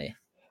satt hendene i.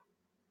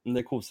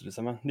 Det koser de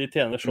seg med. De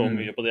tjener så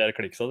mye på de her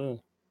kliksa.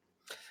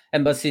 Jeg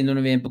må bare si når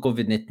vi er inne på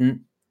covid-19,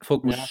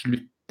 folk må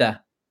slutte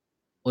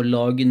å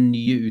lage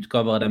nye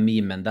utgaver av den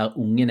memen der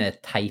ungene er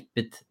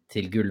teipet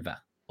til gulvet,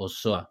 og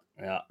så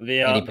er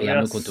de på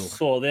hjemmekontor. Vi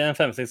så det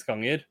 5-6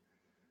 ganger.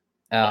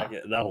 Ja.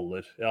 Det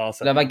holder. Det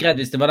hadde vært greit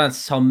hvis det var den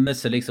samme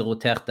som liksom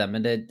roterte,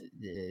 men det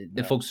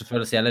er folk som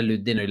føler seg jævlig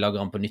luddig når de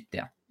lager den på nytt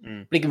igjen.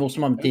 Blir ikke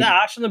morsommere med tid.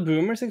 Det sånne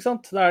boomers, ikke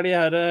sant? Det de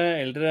her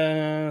eldre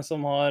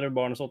som har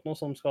barn og sånt nå,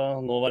 som skal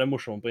nå være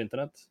morsomme på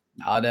internett.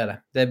 Ja, det det.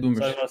 Det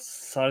boomers.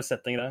 Så har jeg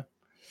sett en greie.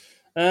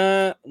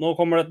 Nå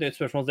kommer det et nytt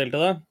spørsmål til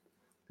det.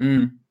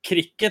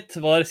 Cricket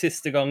var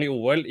siste gang i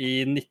OL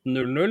i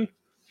 1900.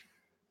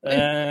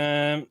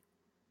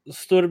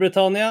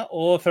 Storbritannia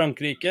og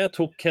Frankrike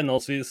tok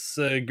henholdsvis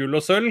gull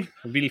og sølv.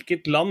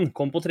 Hvilket land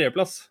kom på 3.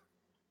 plass?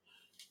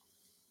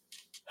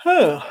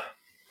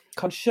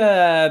 Kanskje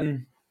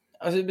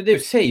altså, det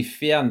jo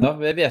safe igjen da.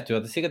 Jeg vet jo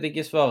at det sikkert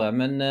ikke svaret,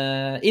 men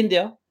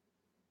India?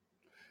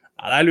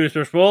 Ja, det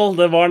lurespørsmål.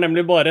 Det var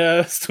nemlig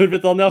bare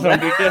Storbritannia og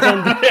Frankrike som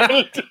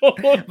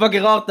deltok. Det var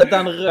ikke rart at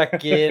den røk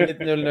i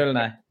 1900,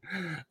 nei.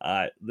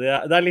 Nei,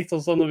 det litt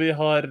sånn som når vi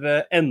har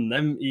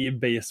NM i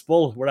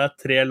baseball, hvor det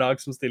 3 lag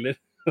som stiller.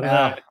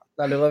 Ja,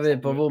 da lurer vi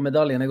på hvor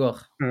medaljene går.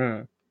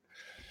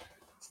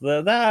 Så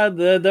det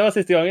var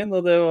siste gangen,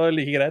 og det var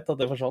like greit at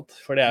det forsvant,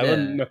 for det jo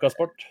en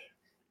møkkasport.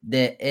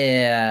 Det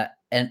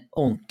en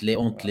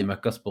ordentlig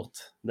møkkasport.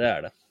 Det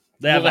det.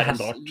 Det veldig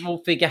rart.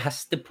 Hvorfor ikke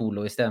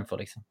hestepolo i stedet for,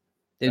 liksom?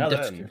 Det jo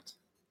dødskult.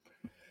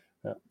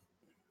 Ja.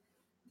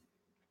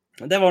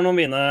 Det var noen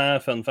mine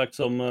fun facts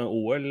om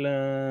OL,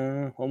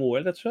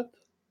 rett og slett.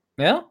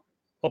 Ja.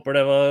 Håper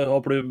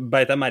du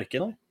beit deg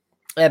merke nå?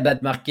 Jeg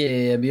beit merke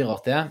i mye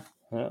rart, ja.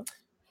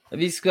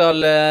 Vi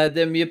skal,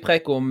 det mye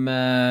prek om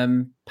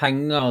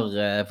penger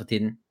for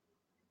tiden.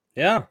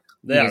 Ja,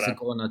 det det.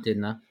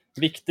 Koronatidene.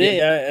 Viktig.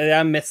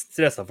 Jeg mest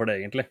stresset for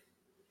det, egentlig.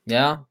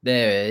 Ja, det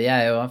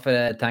jeg jo, for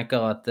jeg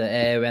tenker at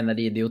jeg jo en av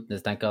de idiotene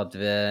som tenker at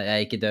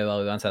jeg ikke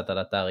dør uansett av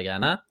dette her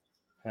greiene.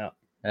 Ja.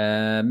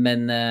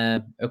 Men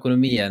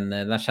økonomien,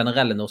 den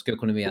generelle norske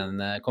økonomien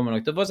kommer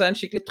nok til å få seg en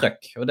skikkelig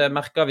trøkk, og det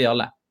merker vi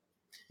alle.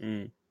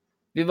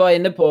 Vi var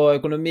inne på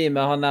økonomi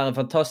med han der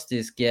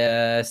fantastiske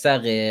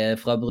Seri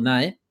fra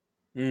Brunei.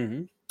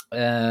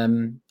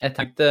 Jeg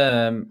tenkte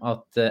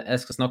at jeg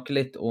skal snakke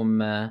litt om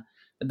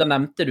da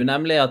nevnte du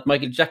nemlig at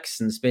Michael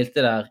Jackson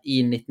spilte der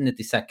i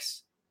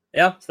 1996.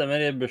 Ja,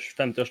 stemmer, i Bush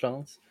 50-årsdagen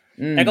hans.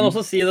 Jeg kan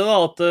også si det da,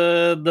 at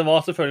det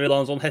var selvfølgelig da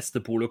en sånn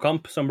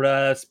hestepolokamp som ble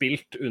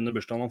spilt under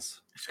bursdagen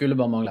hans. Skulle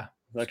bare mangle.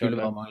 Det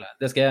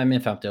skal jeg i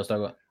min 50-årsdag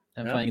også.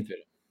 Det var ingen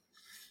tvil.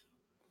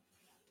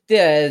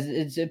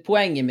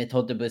 Poenget mitt,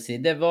 holdt jeg på å si,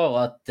 det var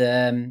at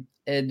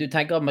du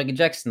tenker at Michael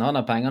Jackson, han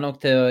har penger nok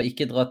til å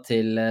ikke dra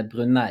til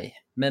Brunei.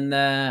 Men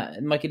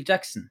Michael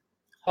Jackson,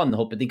 han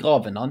hoppet i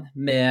graven han,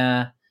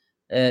 med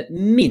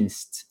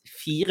minst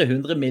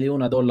 $400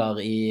 millioner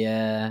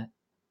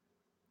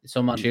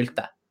som han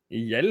skyldte. I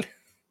gjeld?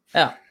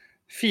 Ja.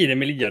 4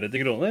 milliarder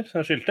kroner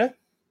han skyldte?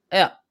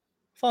 Ja.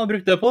 Hva har han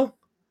brukt det på?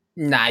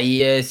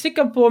 Nei,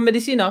 sikkert på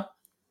medisiner.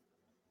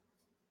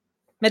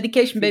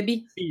 Medication, baby.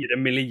 4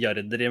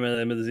 milliarder i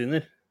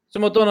medisiner. Så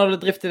måtte han holde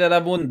drift i det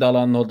der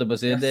Wonderland, holdt jeg på å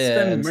si. Det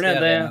stemmer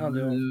det.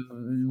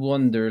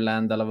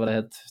 Wonderland, eller hva det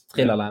heter.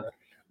 Thrillerland.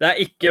 Det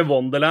ikke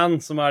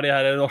Wonderland som de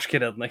her norske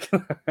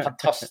redneckene.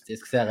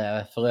 Fantastisk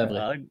serie for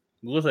øvrig. Ja,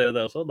 god serie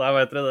det også. Der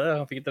vet dere det.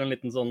 Han fikk en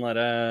liten sånn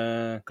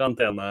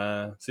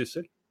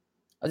karantenesyssel.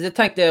 Altså jeg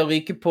tenkte å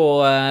ryke på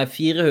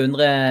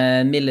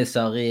 400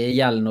 milliser i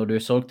gjeld når du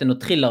solgte, når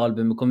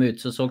Thriller-albumet kom ut,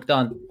 så solgte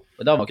han,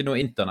 og da var ikke noe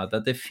internett,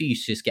 dette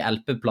fysiske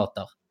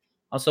LP-plater.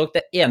 Han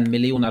solgte 1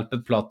 million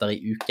LP-plater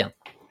i uken.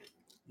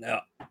 Ja.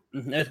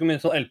 Jeg vet ikke hvor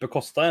mye sånn LP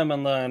kostet,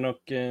 men det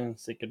nok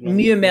sikkert noe...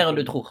 Mye mer enn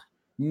du tror.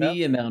 Mer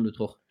enn du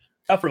tror.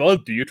 Ja, for det var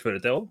jo dyrt før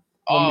i tida også.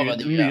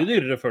 Mye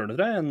dyrere før det,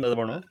 tror jeg, enn det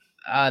var nå.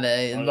 Ja, det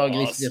var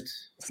grisedyrt.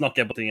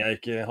 Snakker jeg på ting jeg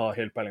ikke har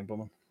helt peiling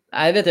på, men...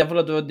 Nei, jeg vet i hvert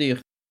fall at det var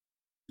dyrt.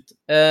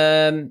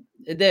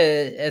 Det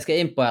jeg skal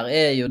inn på her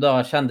jo da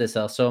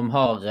kjendiser som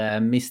har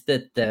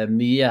mistet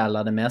mye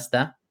eller det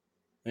meste.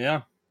 Ja.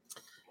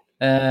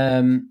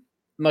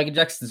 Michael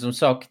Jackson, som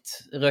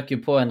sagt, røk jo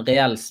på en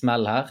reell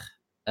smell her.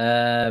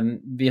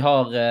 Vi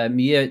har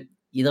mye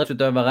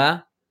idrettsutøvere,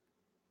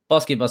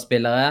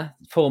 basketballspillere,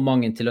 for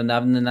mange til å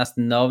nevne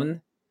nesten navn.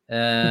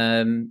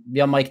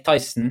 Vi har Mike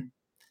Tyson,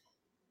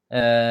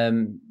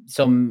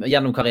 som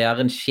gjennom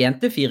karrieren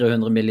tjente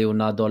 $400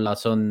 millioner,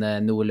 sånn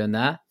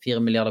noenlunde,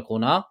 4 milliarder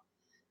kroner.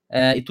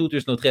 I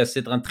 2003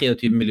 sitter han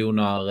 $23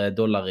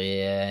 millioner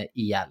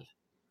i gjeld.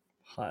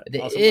 Hva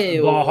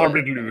har han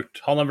blitt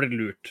lurt? Han har blitt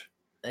lurt.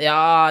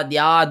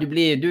 Ja, du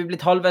blir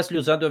blitt halvveis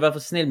lurt, så du har vært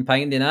for snill med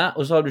pengene dine,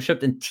 og så har du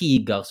kjøpt en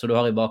tiger som du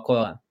har i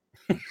bakhåren.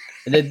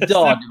 Det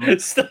da du må...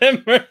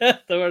 Stemmer det,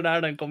 det var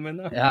der den kom inn.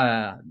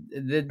 Ja.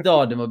 Det da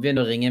du må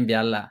begynne å ringe en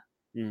bjelle.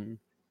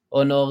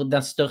 Og når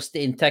den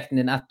største inntekten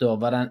din ett år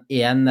var den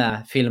ene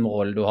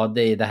filmrollen du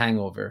hadde i The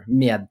Hangover,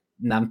 med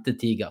nevnte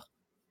tiger.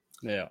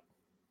 Ja.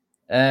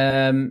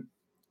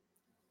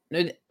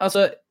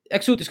 Altså,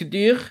 eksotiske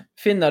dyr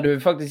finner du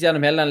faktisk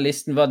gjennom hele den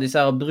listen hva disse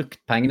har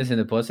brukt pengene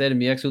sine på, så det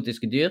mye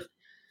eksotiske dyr.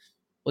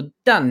 Og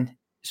den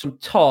som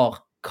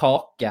tar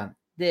kaken,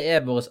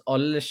 det våres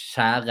alle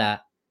kjære,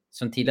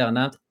 som tidligere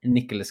nevnt,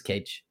 Nicolas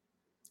Cage.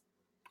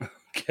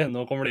 Ok,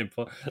 nå kommer du inn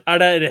på.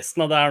 Det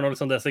resten av det her nå,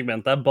 liksom det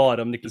segmentet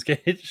bare om Nicolas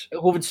Cage?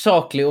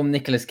 Hovedsakelig om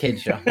Nicolas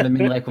Cage, ja. Det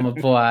mindre jeg kommer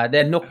på.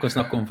 Det nok å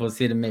snakke om, for å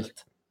si det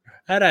mildt.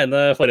 Jeg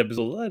regner forrige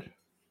episode der.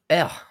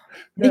 Ja,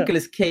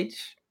 Nicolas Cage,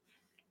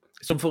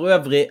 som for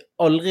øvrig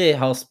aldri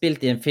har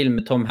spilt i en film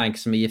med Tom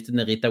Hanks som er giftet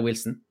med Rita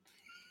Wilson.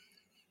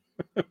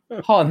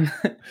 Han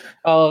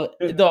har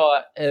da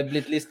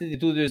blitt listet i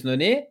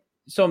 2009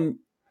 som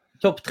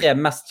topp 3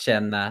 mest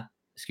tjenende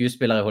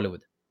skuespillere i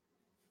Hollywood.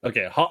 Ok,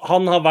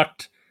 han har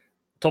vært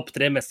topp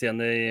 3 mest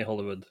igjen i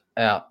Hollywood.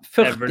 Ja,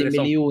 40 Ever,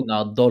 liksom.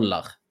 millioner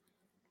dollar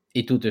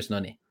i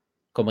 2009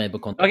 kommer inn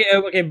på konto.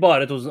 Ok,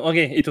 bare 2000. Ok,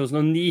 i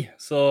 2009,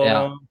 så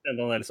Ja.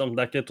 tjente han det liksom.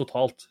 Det er ikke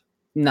totalt.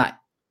 Nei.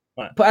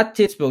 Nei. På et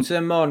tidspunkt så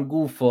er mannen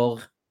god for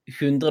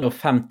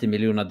 150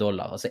 millioner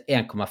dollar, altså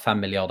 1,5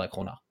 milliarder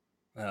kroner.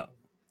 Ja.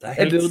 Det er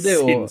Jeg helt burde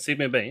jo- sinnssykt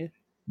mye penger.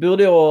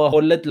 Burde jo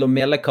holde til å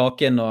mele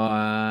kaken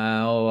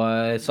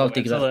og salt i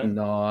Jeg vet så grøten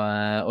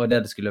og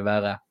det skulle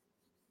være.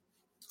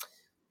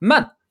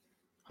 Men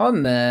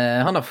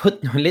han har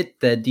fått noen litt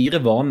dyre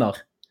vaner.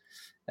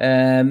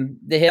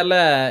 Det hele,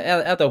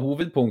 et av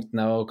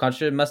hovedpunktene, og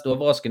kanskje mest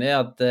overraskende, er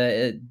at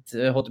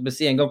jeg holdt på å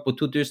si en gang på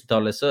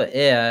 2000-tallet så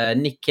er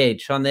Nick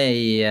Cage, han er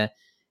i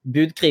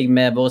budkrig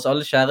med våres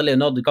alle kjære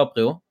Leonardo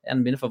DiCaprio, en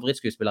av mine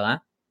favorittskuespillere.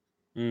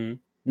 Mm.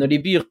 Når de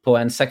byr på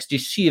en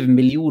 67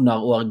 millioner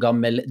år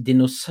gammel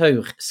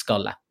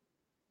dinosaurskalle.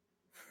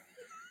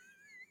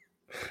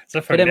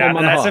 For det må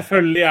man ha.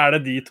 Selvfølgelig er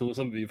det de to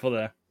som byr på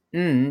det.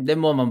 Det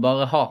må man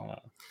bare ha. Ja.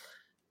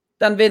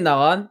 Den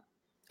vinneren,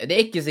 det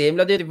er ikke så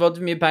himla dyrt, de får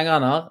så mye penger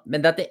han har,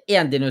 men dette er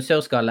en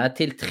dinosaurskalle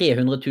til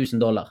 300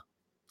 000 dollar.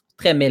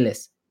 3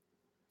 millis.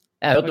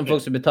 Jeg har hørt om Ok.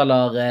 folk som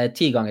betaler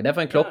 10 ganger det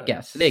for en klokke,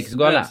 så det er ikke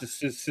så gale.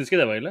 Jeg syns ikke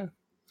det var ille.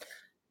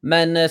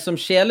 Men som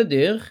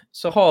kjæledyr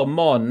så har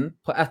mannen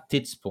på ett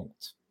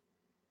tidspunkt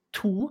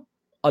 2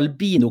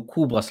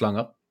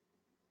 albino-kobraslanger,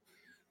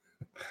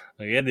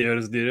 Ok, de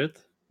høres dyr ut.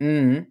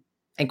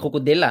 en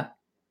krokodille,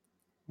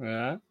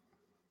 Ja.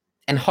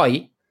 en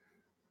hai,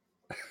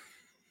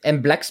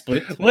 en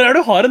blekksprut, Hvor er det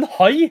du har en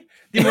hai?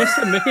 De må jo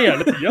svømme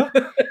hele tida.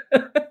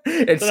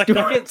 et Så det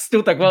er ikke-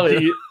 stort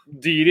akvarium.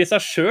 Dyr i seg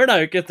sjøl er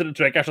jo ikke, tror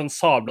jeg ikke er sånn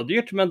sabla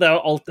dyrt, men det er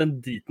jo alt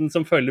den driten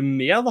som følger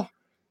med, da.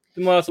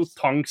 Du må ha sånn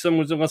tank som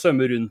kan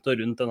svømme rundt og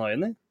rundt den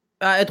haien i.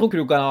 Jeg tror ikke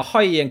du kan ha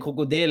hai, en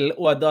krokodille,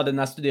 og da det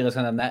neste dyret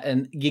skal nevne,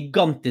 en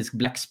gigantisk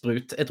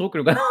blekksprut. Jeg tror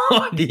ikke du kan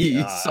ha de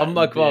i samme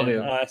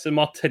akvarium. Nei, så du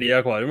må ha 3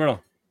 akvariumer, da.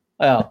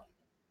 Ja.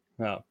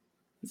 Ja.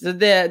 Så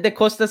det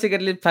koster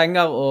sikkert litt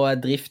penger å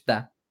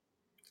drifte.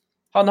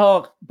 Han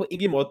har på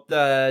ingen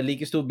måte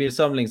like stor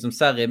bilsamling som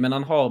Serri, men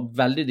han har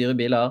veldig dyre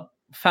biler.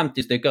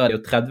 50 stykker er det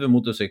jo 30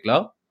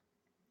 motorsykler.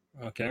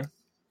 Ok.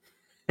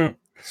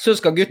 Så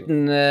skal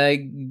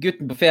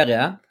gutten på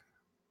ferie,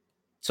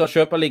 så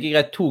kjøper like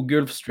greit 2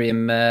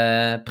 Gulfstream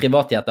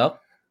privatjeter.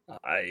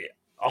 Nei,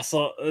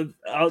 altså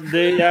ja,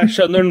 jeg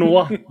skjønner nå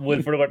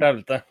hvorfor det går til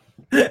helvete.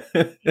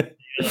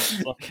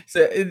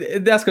 Så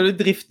der skal du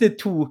drifte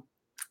 2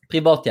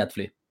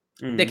 privatjetfly.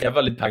 Mm. Det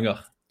krever litt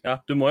penger. Ja,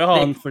 du må jo ha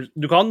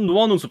du kan nå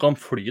ha noen som kan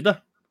fly det.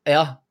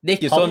 Ja, det er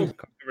ikke sånn, Han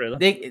kan ikke fly det.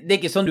 det er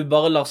ikke sånn du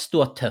bare lar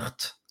stå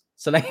tørt.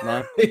 Så lenge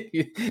Nei.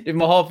 du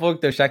må ha folk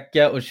til å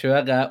sjekke og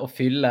kjøre og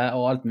fylle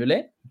og alt mulig.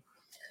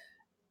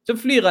 Så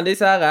flyr han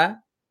disse her.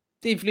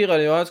 De flyr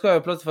han jo, han skal jo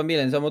ha plass til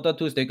familien, så han måtte ha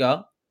 2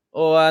 stykker.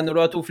 Og når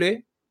du har 2 fly,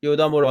 jo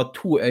da må du ha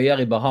 2 øyer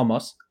i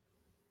Bahamas.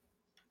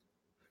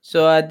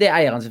 Så det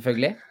eier han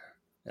selvfølgelig.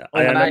 Ja,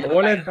 eier den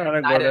nå, eller?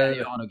 Nei, det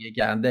gjør han nok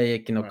ikke. Det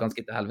gikk nok ganske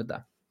til helvete.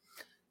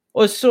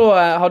 Og så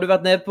har du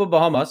vært nede på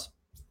Bahamas,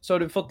 så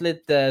har du fått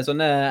litt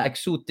sånne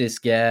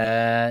eksotiske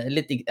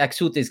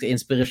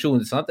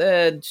inspirasjoner, sant?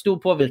 Stor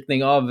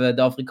påvirkning av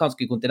det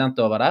afrikanske kontinentet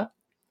over der.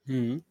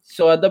 Mm.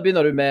 Så da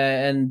begynner du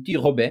med en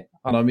dyr hobby.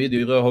 Han har mye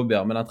dyre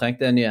hobbyer, men han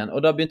trengte en ny en.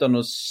 Og da begynte han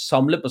å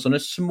samle på sånne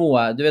små,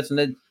 du vet,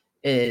 sånne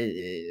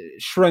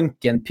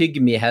shrunken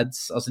pygmy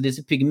heads, altså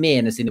disse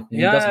pygmeene sine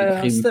hoder som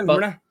krymper. Stemmer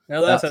det. Ja,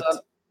 det har jeg Ja,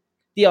 sett.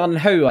 de har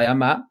en haug av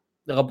hjemme,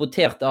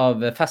 rapportert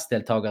av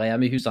festdeltagere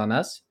hjemme i huset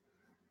hans.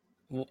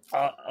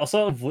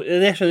 Altså,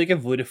 jeg skjønner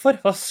ikke hvorfor.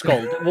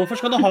 Hvorfor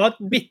skal du ha et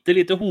bitte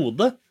lite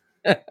hode?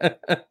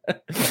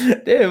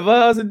 Det er jo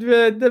bare, altså,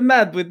 det er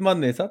mad with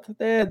money, sant?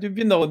 Du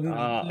begynner å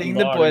Ja, ligne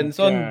da er på det en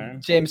sånn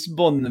ikke- James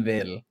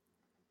Bond-vil.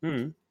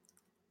 Mm.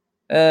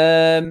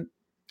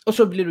 Og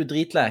så blir du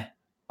dritlei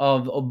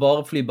av å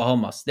bare fly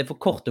Bahamas. Det er for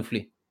kort å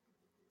fly.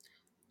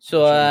 Så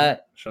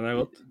Skjønner jeg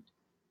godt.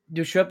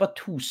 du kjøper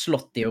 2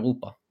 slott i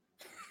Europa.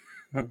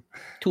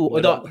 2,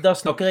 og da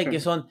snakker jeg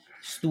ikke sånn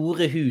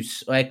store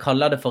hus, og jeg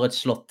kaller det for et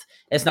slott.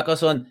 Jeg snakker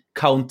sånn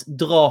Count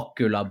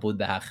Dracula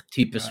bodde her,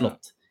 type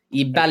slott.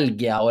 I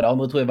Belgia, og det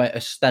andre tror jeg var i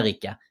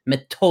Østerrike,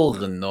 med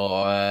tårn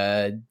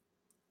og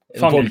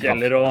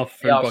Fangekjeller og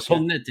full ja, pakke.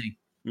 sånne ting.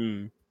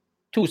 Mm.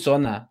 2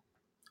 sånne.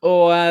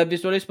 Og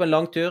hvis du har lyst på en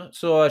langtur,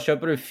 så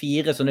kjøper du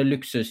 4 sånne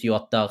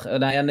luksusyachter.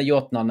 Den ene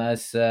yachten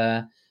hans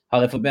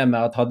har jeg fått med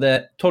meg at hadde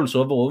 12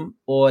 soverom,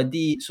 og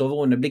de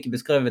soverommene blir ikke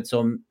beskrevet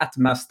som 1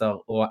 master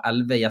og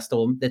 11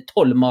 gjesterom. Det er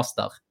 12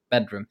 master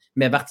bedroom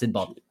med hvert sitt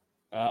bad.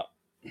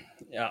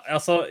 Ja,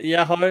 altså,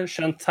 jeg har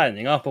skjønt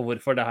tegninga på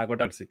hvorfor det her går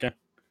til helsike.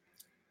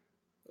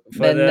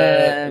 For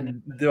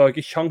Men, du har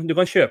ikke sjans, du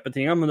kan kjøpe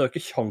tinga, men du har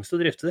ikke sjans til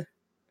å drifte dem.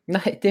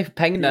 Nei, det er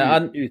pengene.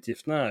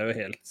 Utgiftene er jo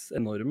helt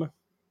enorme.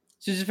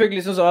 Så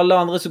selvfølgelig sånn som alle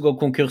andre som går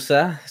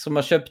konkurser, som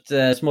har kjøpt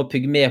små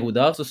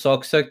pygmehoder, så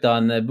saksøkte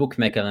han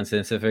bookmakeren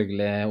sin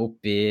selvfølgelig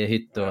opp i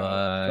hytt og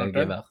klart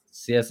det. gevær.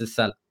 Sier seg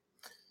selv.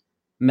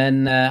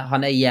 Men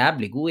han er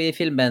jævlig god i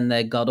filmen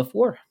God of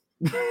War.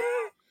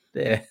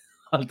 Det er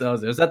alt det har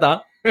sett den?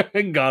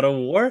 God of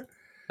War?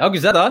 Jeg har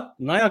ikke sett den.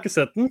 Nei, jeg har ikke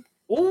sett den.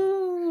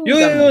 Jo,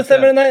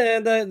 stemmer. Nei,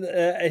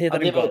 heter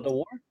den God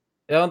of War?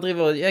 Ja, han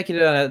driver... Er ikke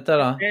det den heter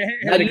da? Nei,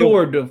 Heter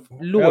Lord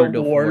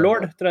of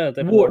Warlord, tror jeg det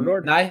heter.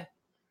 Warlord. Nei,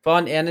 for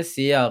han ene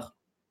sier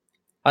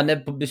han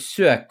er på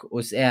besøk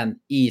hos en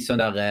i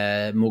sånn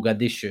der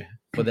Mogadishu,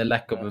 for the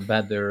lack of a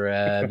better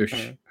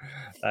bush.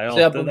 Det er jo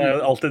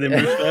alltid de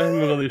bush,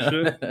 Mogadishu.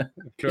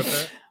 Klart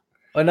det.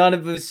 Og når han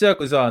er på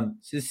besøk hos han,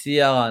 så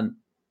sier han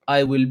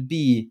I will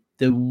be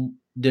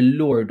the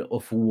Lord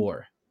of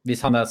War.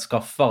 Hvis han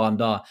skaffer han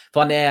da,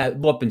 for han er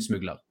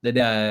våpensmugler. Det er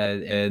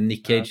det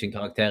Nick Cage sin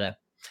karakter er.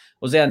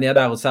 Og så er han nede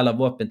der og selger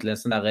våpen til en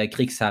sånn der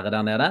krigsherre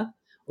der nede.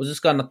 Og så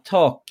skal han ha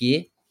tak i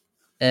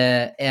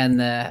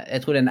jeg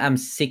tror det er en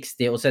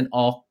M60 og så en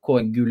AK,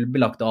 en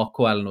gullbelagt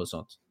AK eller noe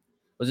sånt.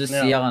 Og så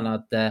sier han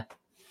at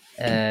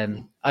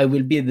I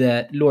will be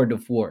the Lord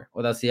of War.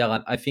 Og da sier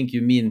han I think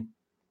you mean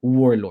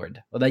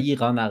Warlord. Og da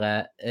gir han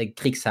der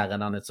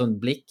krigsherren han et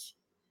sånt blikk.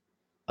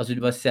 Altså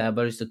du bare ser, jeg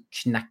bare har lyst til å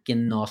knekke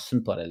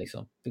nasen på det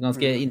liksom. Det er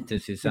ganske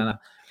intensivt scene.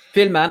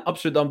 Filmen,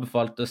 absolutt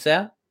anbefalt å se.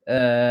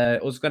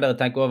 Og så kan dere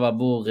tenke over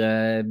hvor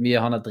mye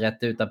han har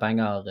drept ut av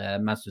penger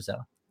mens du ser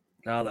det.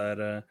 Ja,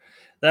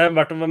 det er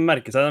verdt å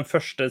merke seg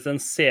den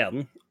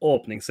scenen,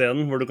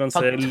 åpningsscenen, hvor du kan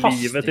se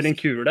livet til en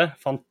kule.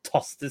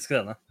 Fantastisk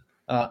scene.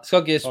 Ja,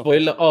 skal ikke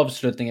spoile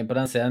avslutningen på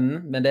den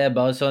scenen, men det er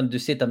bare sånn, du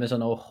sitter med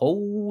sånn, oh,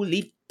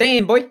 holy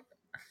damn boy!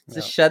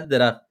 Så skjedde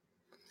det.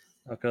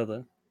 Akkurat det.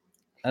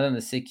 Ja, den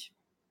er sick.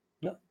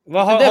 Ja.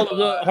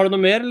 Har du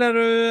noe mer, eller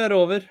er det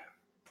over?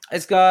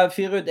 Jeg skal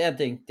fyre ut en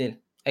ting til.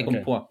 Jeg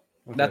kom på.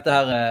 Dette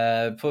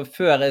her, for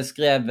før jeg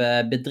skrev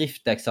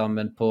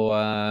bedrifteksamen på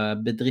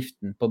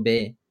bedriften på BI,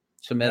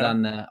 som er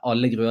den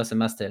alle gruer seg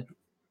mest til.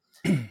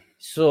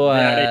 Så,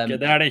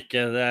 det er det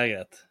ikke, det er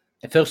greit.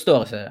 Første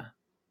året, så er det.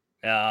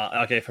 Ja,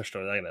 ok,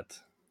 første året, det er greit.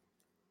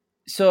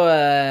 Så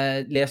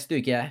leste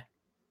jo ikke jeg,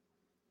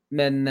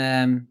 men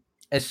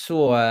jeg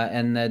så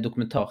en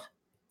dokumentar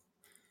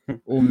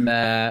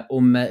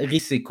om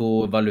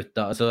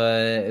risikovaluta, altså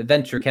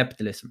venture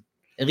capitalism,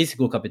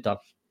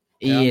 risikokapital.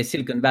 I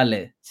Silicon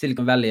Valley.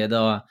 Silicon Valley er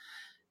da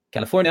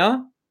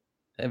California.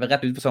 Det er vel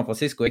rett ut på San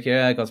Francisco,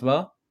 ikke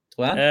Kasper?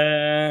 Tror jeg?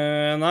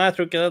 Nei, jeg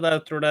tror ikke det.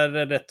 Jeg tror det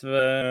er rett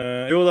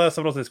ved... Jo, det er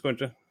San Francisco,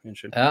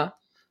 unnskyld. Ja,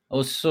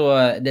 og så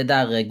det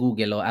der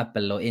Google og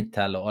Apple og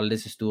Intel og alle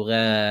disse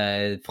store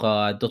fra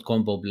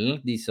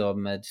 .com-boblen, de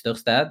som er de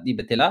største, de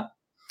ble til det.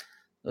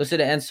 Og så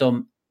er det en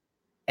som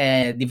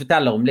de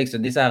forteller om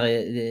liksom disse her,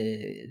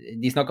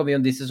 de snakker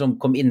mye om disse som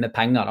kom inn med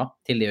penger da,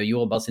 til de og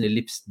gjorde bare sine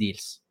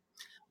livsdeals.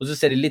 Og så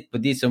ser de litt på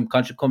de som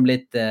kanskje kom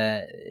litt,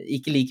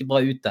 ikke like bra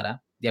ut av det.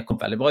 De har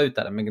kommet veldig bra ut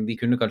av det, men de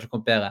kunne kanskje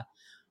kommet bedre.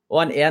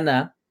 Og han ene,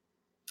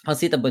 han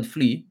sitter på et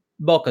fly,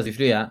 bak oss i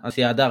flyet, han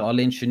sier der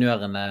alle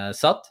ingeniørene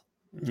satt.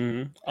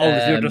 Alle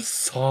som gjorde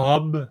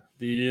Saab.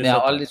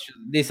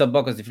 De satt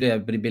bak oss i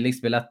flyet på de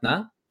billigste billettene.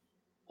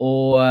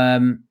 Og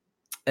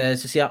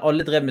så sier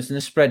alle drev med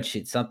sånne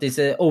spreadsheets, sant?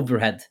 Disse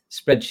overhead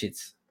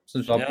spreadsheets,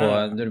 som du har på,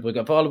 når du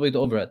bruker, for alle bruker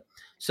overhead.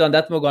 Så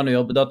dette må gå an å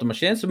gjøre på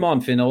datamaskin, så må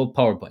han finne opp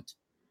PowerPoint.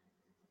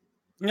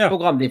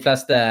 Program de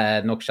fleste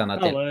nok kjenner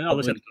til.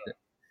 Alle kjenner det.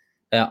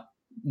 Ja.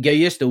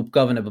 Gøyeste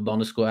oppgavene på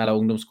barneskolen eller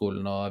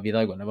ungdomsskolen og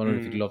videregående var når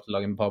du fikk lov til å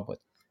lage med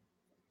PowerPoint.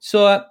 Så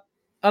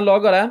han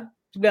lager det.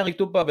 Så ble han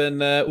rikt opp av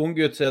en ung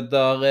gutt som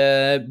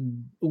heter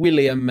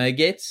William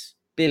Gates.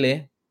 Bill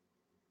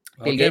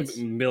Gates.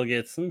 Bill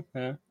Gatesen,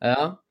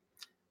 ja.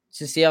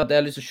 Så sier at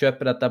jeg har lyst til å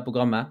kjøpe dette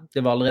programmet.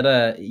 Det var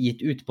allerede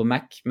gitt ut på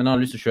Mac, men han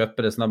har lyst til å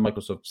kjøpe det sånn at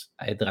Microsoft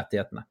eide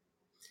rettighetene.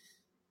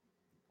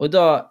 Og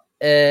da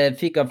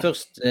fikk han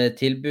først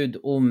tilbud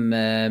om,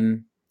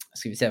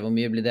 skal vi se hvor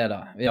mye blir det da?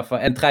 I hvert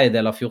fall en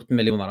tredjedel av 14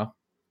 millioner da.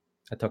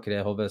 Jeg tar ikke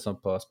det i hovedet sånn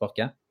på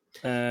sparket.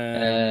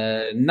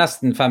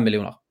 Nesten 5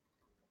 millioner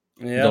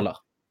dollar.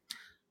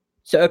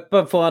 Så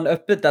får han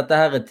uppet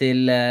dette her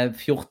til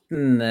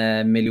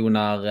 14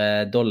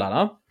 millioner dollar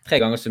da.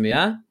 3 ganger så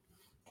mye.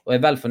 Og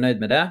er vel fornøyd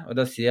med det. Og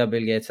da sier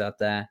Bill Gates at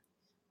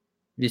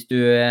hvis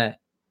du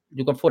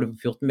kan få det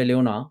for 14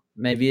 millioner,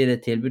 men vi gir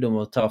det tilbud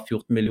om å ta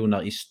 14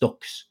 millioner i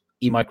stocks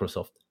i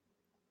Microsoft.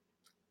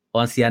 Og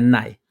han sier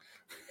nei.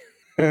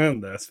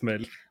 Det er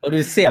smell. Og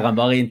du ser han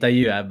bare i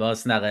intervjuet, bare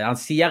sånn her, han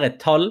sier et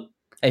tall,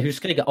 jeg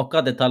husker ikke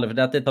akkurat det tallet, for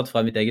dette er tatt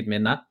fra mitt eget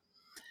minne,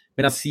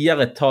 men han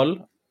sier et tall,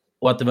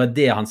 og at det var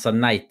det han sa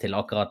nei til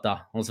akkurat da,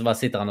 og så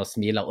bare sitter han og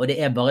smiler, og det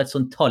er bare et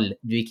sånt tall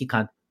du ikke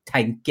kan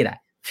tenke deg.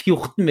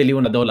 14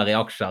 millioner dollar i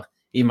aksjer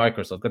i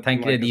Microsoft. Hva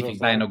tenker du de fikk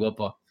veien å gå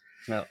på?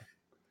 Ja.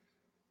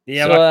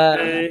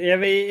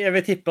 Jeg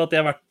vil tippe at de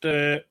har vært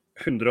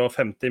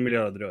 150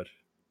 milliarder i år.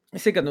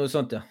 Sikkert noe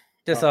sånt, ja.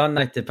 Det sa han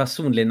nei til,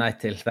 personlig nei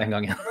til den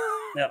gangen.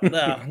 Ja, det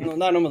er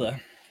noe med det.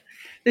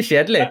 Det er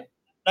kjedelig.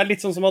 Det er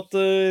litt sånn som at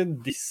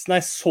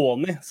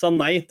Sony sa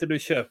nei til å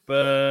kjøpe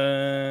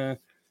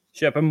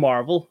kjøpe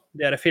Marvel.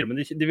 De her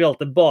filmene, de vil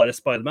alltid bare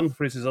Spider-Man,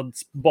 for de synes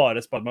at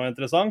bare Spider-Man var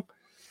interessant.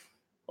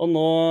 Og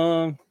nå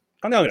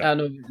kan de angre. Ja,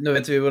 nå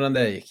vet vi hvordan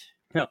det gikk.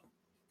 Ja.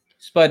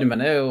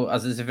 Spider-Man er jo,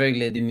 altså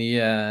selvfølgelig de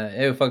nye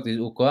er jo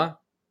faktisk OK.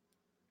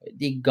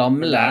 De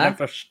gamle... Det er den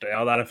første, ja,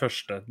 det er den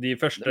første. De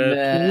første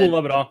Men- 2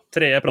 var bra.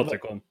 3 prater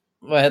ikke om.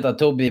 Hva heter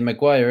Tobey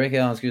Maguire,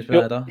 ikke han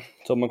skuespiller heter?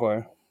 Tom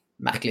McQuarrie.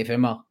 Merkelige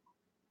filmer.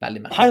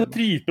 Veldig Hei, merkelige. det er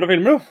dritbra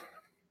filmer, jo.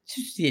 Jeg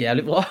synes de er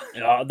jævlig bra.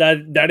 Ja, det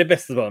er de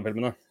beste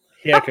Spider-Man-filmene.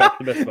 Helt klart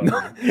de beste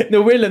Spider-Man.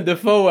 Når Willem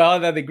Dafoe er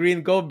han der The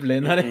Green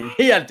Goblin, han er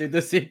helt ute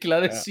og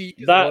sykler, det er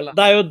sykeste rolle.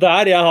 Det er jo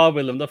der jeg har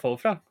Willem Dafoe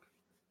fra.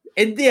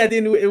 Er det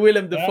din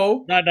Willem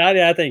Dafoe? Det er der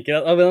jeg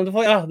tenker at Willem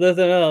Dafoe, ja, det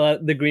stemmer. Det er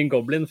The Green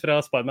Goblin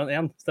fra Spider-Man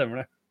 1,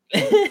 stemmer det.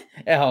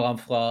 Jeg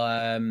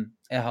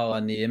har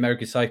han i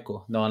American Psycho,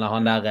 når han er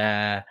han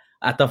der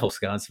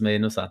etterforskeren som er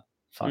innocent.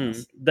 Faen,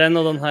 ass. Den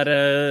og den her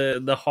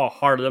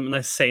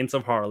Saints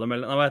of Harlem,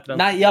 eller hva heter den?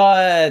 Nei, ja,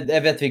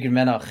 jeg vet hvilken du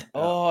mener.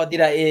 De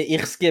der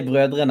irske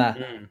brødrene.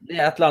 Det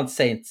er et eller annet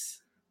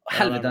Saints.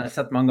 Helvete, jeg har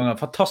sett mange ganger.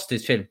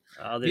 Fantastisk film.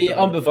 Ja, Vi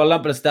anbefaler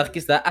den på det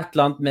sterkeste. Et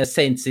eller annet med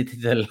Saints i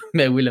titel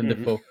med Willem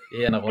Dafoe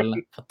i en av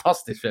rollene.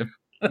 Fantastisk film.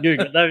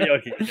 Google, det er vi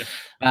orker ikke.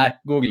 Nei,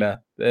 google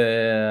det.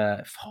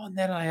 Faen,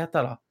 det er det det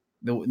heter da.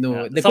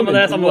 Det Samme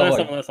det.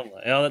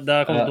 Ja, det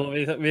er kommet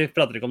noe. Vi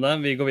prater ikke om det,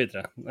 vi går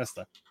videre.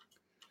 Neste.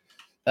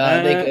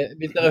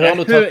 Hvis dere hører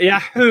noe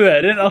Jeg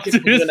hører at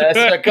du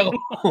søker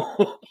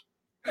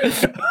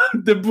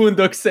The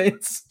Boondock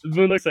Saints.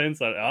 Boondock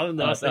Saints er det. Ja,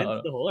 det er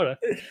Saints, det holder det.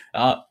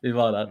 Ja, vi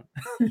var der.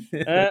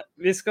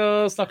 Vi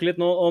skal snakke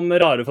litt nå om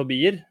rare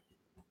fobier.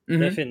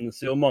 Det finnes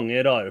jo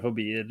mange rare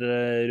fobier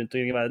rundt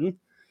omkring i verden.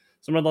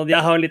 Som blant annet,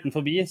 jeg har en liten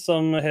fobi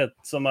som er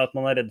at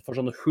man er redd for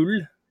sånne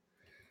hull.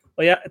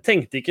 Og jeg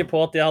tenkte ikke på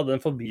at jeg hadde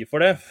en fobi for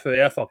det, før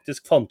jeg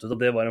faktisk fant ut at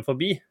det var en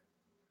fobi.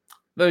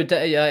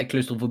 Er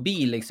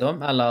klaustrofobi,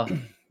 liksom? Eller?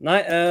 Nei,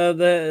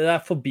 det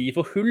er fobi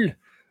for hull,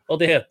 og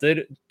det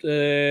heter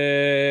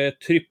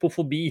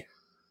trypofobi.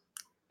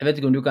 Jeg vet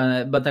ikke om du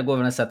kan, bare tenk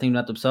over den settingen du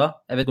nettopp sa.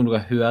 Jeg vet ikke om du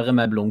kan høre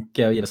meg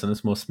blunke og gi deg sånne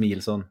små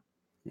smil sånn.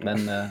 Men...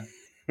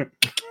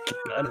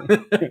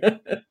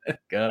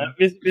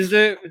 Hvis du...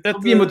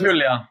 Fobi mot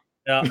hull, ja.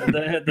 Ja,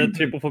 det heter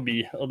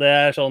trypofobi, og det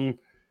er sånn...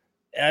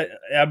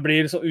 Jeg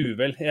blir så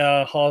uvel.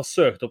 Jeg har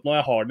søkt opp nå,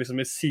 jeg har det liksom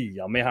i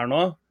siden min her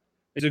nå.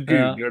 Hvis du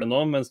googler det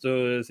nå mens du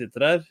sitter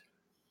der.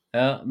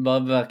 Ja,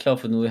 bare vær klar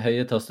for noe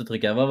høye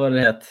tastetrykk her. Hva var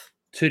det het?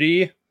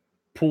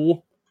 Trypofobi.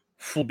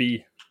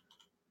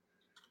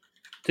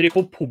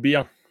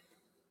 Trypofobia.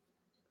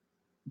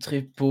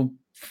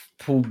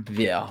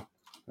 Trypofobia.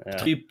 Ja.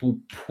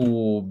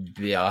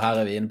 Trypofobia.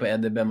 Her er vi inne på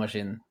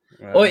EDB-maskinen.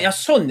 Oi, ja,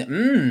 sånn!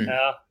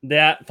 Ja,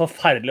 det er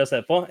forferdelig å se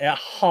på. Jeg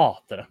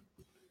hater det.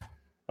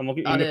 Jeg må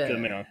ikke lukke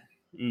det med en gang.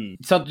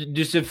 Så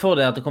du ser for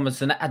deg at det kommer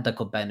sånne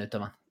edderkoppbein ut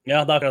av den?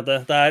 Ja, det er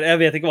akkurat det. Jeg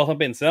vet ikke hva som er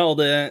på innsida, og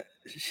det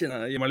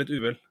gir meg litt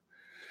uvel.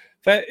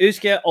 For jeg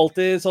husker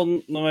alltid sånn,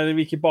 når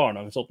vi gikk i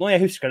barnehagen sånn,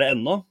 jeg husker det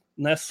ennå.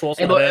 Når jeg så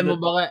sånn... Jeg må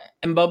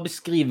bare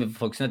beskrive for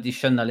folk, sånn at de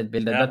skjønner litt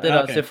bildet.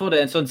 Okay. Se for deg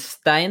en sånn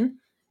stein,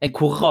 en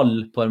korall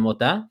på en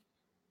måte,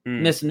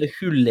 med sånne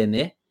hull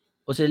inni,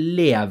 og så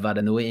lever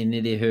det noe inni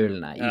de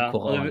hullene i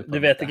korallen. Du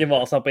vet ikke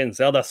hva som er på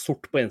innsida, det er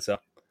sort på innsida.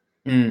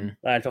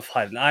 Det er helt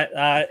forferdelig. Nei,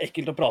 det er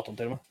ekkelt å prate om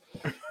til og med.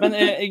 Men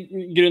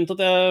grunnen til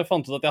at jeg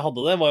fant ut at jeg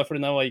hadde det, var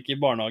fordi når jeg gikk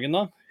i barnehagen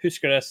da.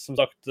 Husker det som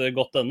sagt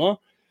godt ennå.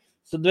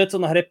 Så du vet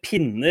sånne her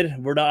pinner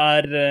hvor det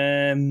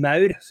er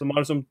maur som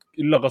har liksom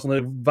laget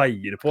sånne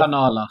veier på.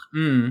 Kanaler.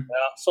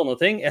 Ja, sånne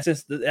ting.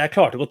 Jeg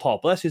klarte ikke å ta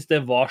på det. Jeg synes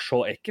det var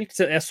så ekkelt.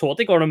 Jeg så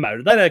at det ikke var noe maur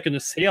der. Jeg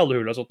kunne se alle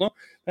hullene og sånt nå.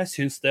 Men jeg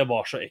synes det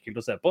var så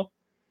ekkelt å se på.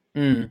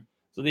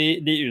 Så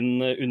de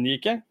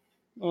unngikk jeg.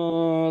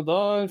 Og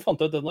da fant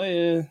jeg ut det nå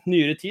i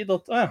nyere tid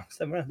at,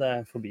 stemmer det, det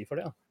er forbi for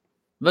det, ja.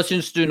 Hva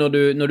synes du når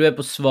du er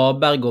på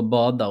Svaberget og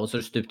bader, og så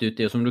er du stupt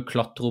uti, og så må du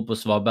klatre opp på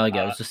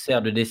Svaberget, og så ser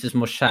du disse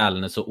små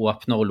skjellene som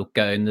åpner og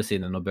lukker øynene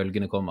sine når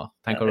bølgene kommer?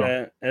 Tenker du da?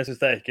 Jeg synes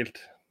det er ekkelt.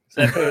 Så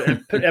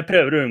jeg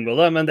prøver å unngå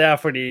det, men det er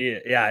fordi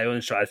jeg er jo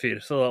en svær fyr,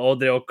 så å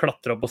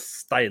klatre opp på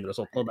steiner og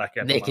sånt, det er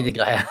ikke helt... Det er ikke det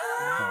greie.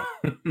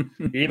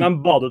 Gi meg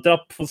en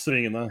badetrapp for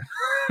svingene.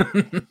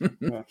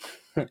 Ja.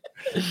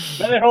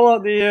 Men i hvert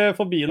fall de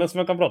fobiene som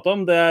jeg kan prate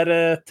om, det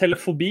er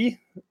telefobi,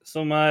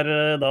 som er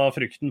da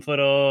frykten for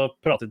å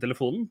prate i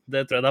telefonen.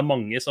 Det tror jeg det er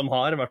mange som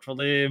har, i hvert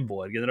fall i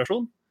vår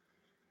generasjon.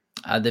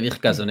 Ja, det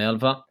virker sånn i alle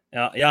fall.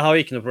 Ja, jeg har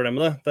jo ikke noe problem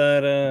med det.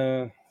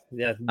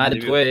 Nei,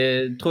 det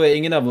tror jeg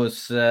ingen av oss,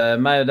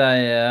 meg og deg,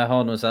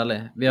 har noe særlig.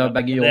 Vi har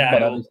begge jobber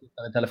der vi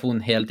sitter i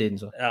telefonen hele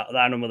tiden. Så. Ja, det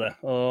er noe med det.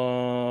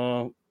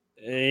 Og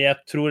jeg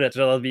tror rett og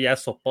slett at vi er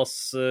såpass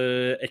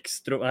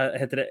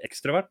heter det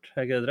ekstrovert?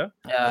 Er ikke det?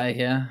 Ja,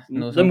 ikke.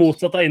 Det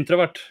motsatte av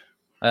introvert.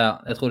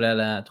 Ja, jeg tror det er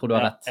det. Jeg tror du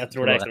har rett. Jeg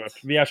tror det er ekstrovert.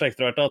 Vi er så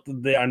ekstroverte at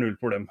det er null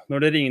problem. Når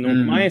det ringer noen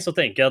på meg, så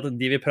tenker jeg at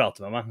de vil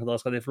prate med meg. Da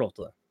skal de få lov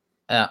til det.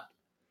 Ja.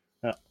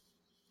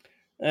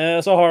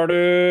 Så har du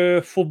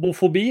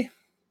fobofobi.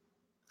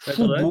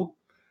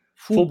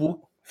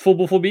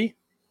 Fobofobi.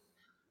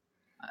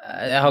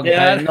 Jeg har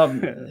ikke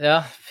navn. Ja,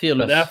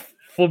 fyrløs. Det er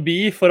fobi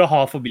for å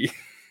ha fobi.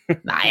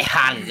 Nei,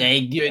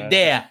 herregud,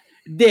 det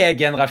Det er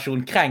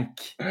generasjon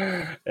krenk.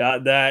 Ja,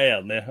 det er jeg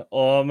enig i.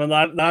 Men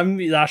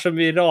det er så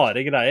mye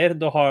rare greier.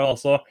 Du har jo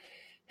altså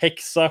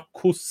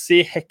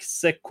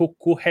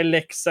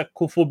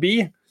heksakosi-heksekokoheleksakofobi,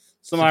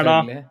 som er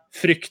da Selvfølgelig.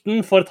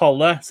 frykten for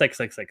tallet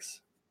 666.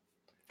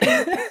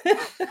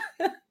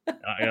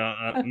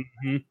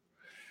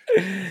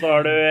 Så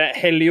har du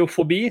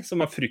heliofobi, som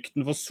er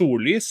frykten for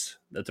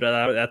sollys. Jeg tror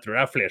det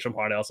er flere som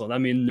har det. Altså. Det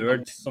er mye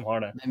nerds som har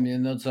det. Det er mye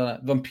nødt til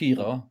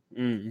vampyrer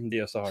også, De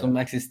også har som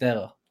det.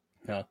 eksisterer.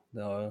 Ja,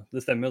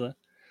 det stemmer jo det.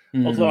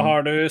 Og så har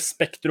du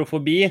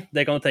spektrofobi.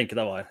 Det kan du tenke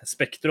deg hva er.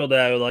 Spektro, det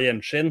er jo da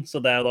gjenskinn, så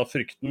det er jo da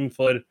frykten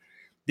for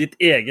ditt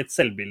eget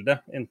selvbilde,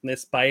 enten i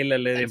speil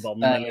eller i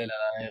vann. Eller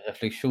i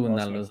refleksjon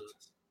eller noe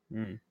sånt.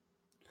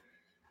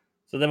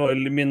 Så det var jo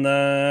mine...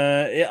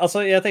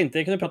 jeg tenkte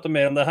jeg kunne prate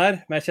mer om det her,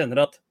 men jeg kjenner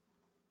at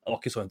det var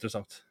ikke så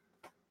interessant.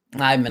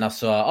 Nei, men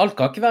altså, alt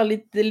kan ikke være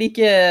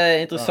like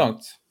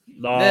interessant.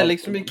 Da... Det er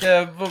liksom ikke,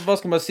 hva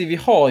skal man si, vi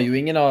har jo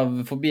ingen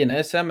av fobiene.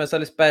 Jeg ser meg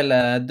selv i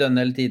speilet dønn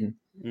hele tiden.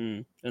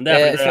 Men det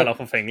er fordi det er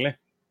forfengelig.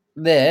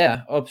 Det er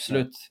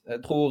absolutt.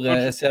 Jeg tror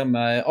jeg ser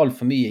meg alt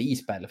for mye i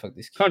speilet,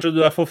 faktisk. Kanskje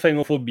du er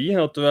forfengofobi,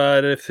 at du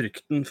er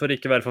frykten for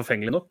ikke å være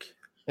forfengelig nok?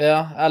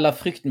 Ja, eller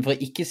frykten for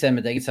å ikke se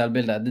mitt eget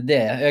selvbilde. Det er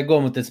det. Jeg går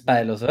mot et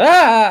speil, og så ser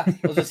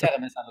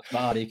jeg meg selv og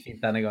så det gikk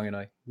fint denne gangen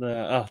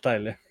også.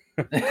 Deilig.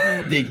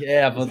 Digg, jeg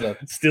er fortsatt.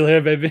 Still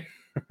here, baby.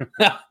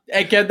 Ja,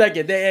 jeg kødder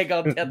ikke, det er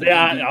garantert. Det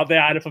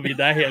er en fobi,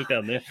 det er jeg helt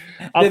enig i.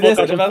 At Det er det folk som har er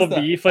det sånn beste.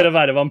 fobi for å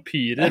være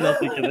vampyrer, at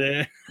ikke de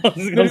kan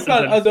se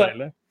selv i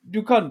speilet. Du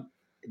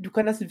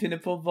kan nesten finne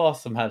på hva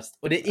som helst,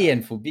 og det er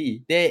en fobi.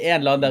 Det er en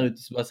eller annen der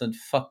ute som bare sånn,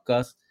 fuck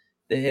ass.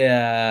 Det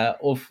er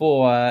å få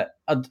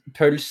at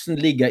pølsen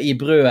ligger i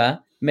brødet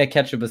med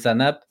ketchup og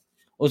sennep,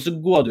 og så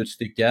går du et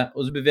stykke, og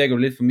så beveger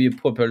du litt for mye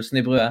på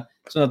pølsen i brødet,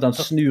 sånn at han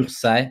snur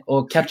seg,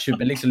 og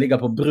ketchupen liksom ligger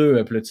på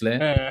brødet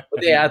plutselig. Og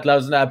det er et eller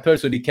annet sånn der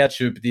pølse og de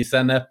ketchup, de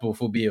sennep og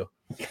fobio.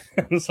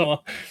 Så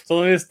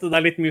hvis det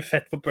er litt mye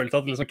fett på pølsa,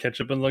 at liksom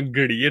ketchupen sånn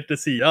glir til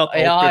siden, at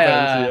alt Ja, blir ja,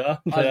 feil siden.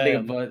 alt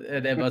ligger på,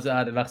 det er bare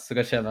så det verste som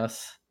kan skje med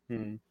oss.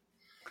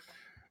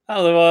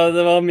 Ja,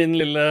 det var min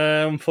lille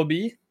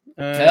fobi.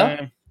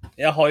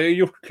 Jeg har jo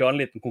gjort klar en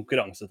liten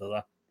konkurranse til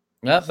deg.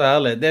 Ja, så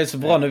herlig. Det er så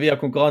bra når vi har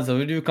konkurranser,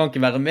 for du kan ikke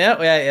være med,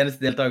 og jeg er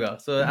eneste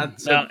deltaker. Så Ja,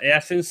 jeg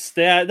synes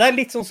det er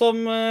litt sånn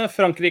som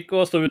Frankrike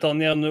og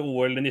Storbritannia under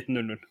OL i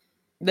 1900.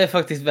 det er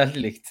faktisk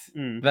veldig likt.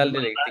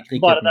 Veldig likt i Det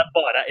cricketen. er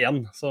bare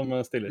én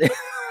som stiller.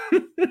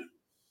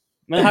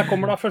 Men her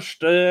kommer da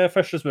første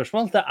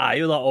spørsmål. Det er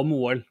jo da om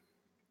OL.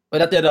 Og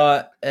dette er da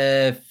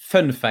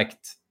fun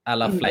fact,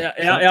 eller fleip.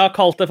 Jeg har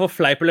kalt det for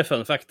fleip eller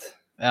fun fact.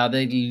 Ja, det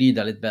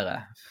lyder litt bedre.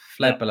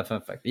 Fleip eller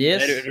fun fact.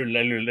 Yes. Det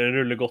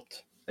ruller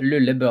godt.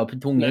 Lullebør på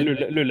tungen.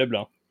 Lulle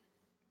bra.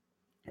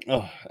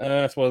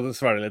 Jeg skal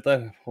svelge litt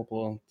der. Håper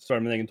å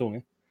svelge min egen tunge.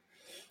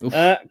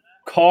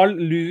 Carl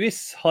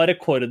Lewis har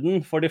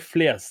rekorden for de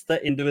fleste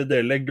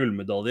individuelle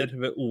gullmedaljer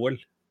ved OL.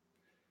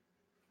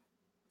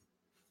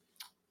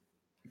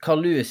 Carl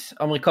Lewis,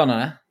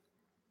 amerikanerne?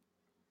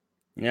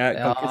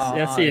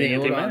 Jeg sier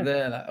ingenting mer.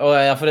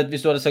 Ja, for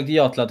hvis du hadde sagt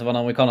ja til at det var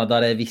en amerikaner, da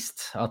hadde jeg visst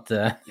at...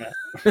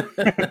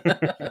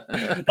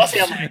 Da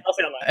sier jeg nei.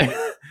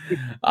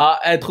 Ja,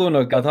 jeg tror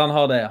nok at han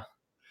har det, ja.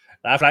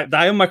 Det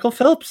er jo Michael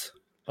Phelps.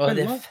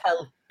 Det er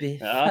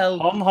Phelpy.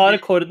 Han har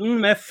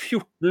rekorden med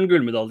 14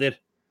 gullmedaljer.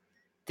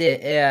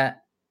 Det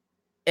er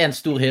en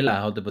stor hylle,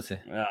 holdt jeg på å si.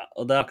 Ja,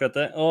 og det er akkurat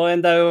det. Og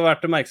det er jo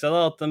verdt å merke seg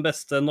da, at den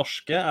beste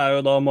norske er jo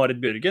da Marit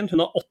Bjørgen.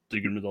 Hun har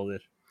 8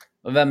 gullmedaljer.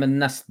 Og hvem er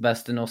nest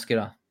beste norske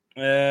da?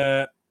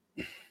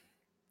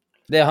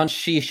 Det er han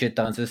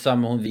skiskytteren som er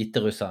sammen med hun hvite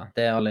russer.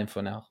 Det er alle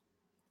infoen jeg har.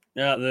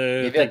 Ja,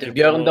 Vi vet jo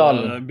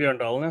Bjørndalen.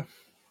 Bjørndalen, ja.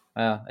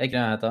 Ja, ikke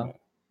det han heter.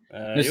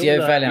 Nå sier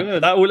jeg feil,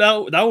 ja. Det er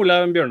Olav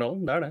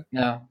Bjørndalen, det er det.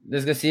 Ja,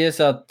 det skal sies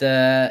at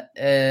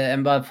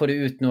jeg bare får det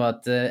ut nå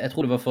at jeg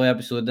tror det var forrige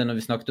episode når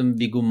vi snakket om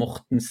Viggo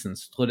Mortensen,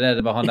 så tror jeg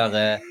det var han der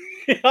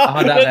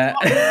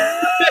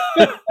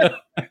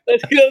Jeg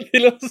skulle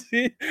til å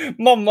si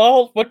mamma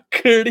holdt på å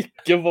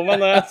klikke på meg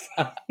når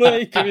jeg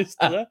ikke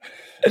visste det.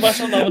 Bare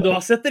sånn, men du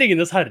har sett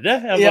Ringenes herre?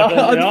 Ja,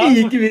 at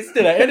vi ikke visste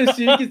det. Jeg er det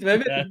sykeste, men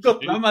jeg vet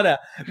godt hvem er det.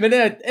 Men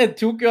jeg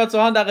tok jo altså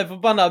han der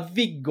forbannet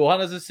Viggo,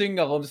 han som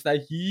synger om sånn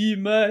her, gi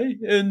meg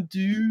en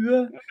due.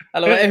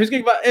 Eller jeg husker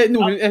ikke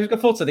jeg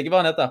husker fortsatt ikke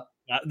hva han heter.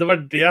 Ja, det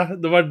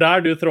var der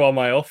du trådte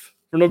meg off.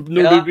 For når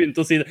du begynte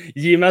å si det,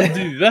 gi meg en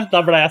due, da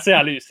ble jeg så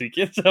jævlig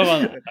usikker. Så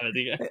jeg vet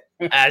ikke.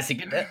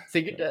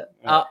 Sikkert det.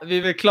 Ja, vi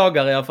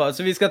beklager i hvert fall.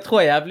 Så vi skal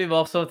trå jævlig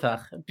varsomt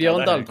her.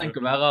 Bjørndalen trenger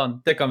ikke å være han.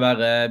 Det kan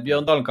være,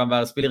 Bjørndalen kan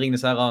være spille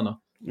Ringenes herre han.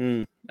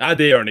 Nei,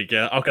 det gjør han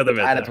ikke. Akkurat det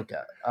vet jeg. Nei, det tok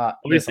jeg. Ja,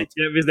 og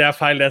hvis det er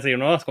feil det jeg sier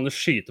nå, så kan du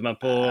skyte meg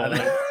på...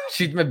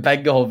 Skyte med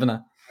begge hovene.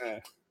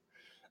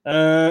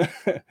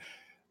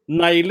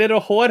 Negler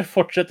og hår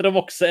fortsetter å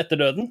vokse etter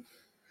døden.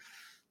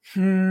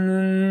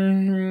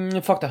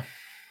 Fakta.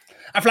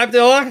 Er fleipt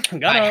det også?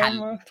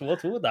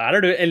 2-2. Der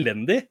er du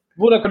elendig.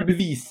 Hvordan kan du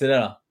bevise det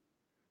da?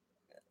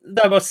 Det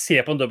er bare å se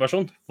på en død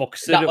person.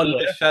 Vokser Det har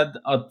aldri håret. skjedd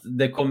at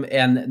det kom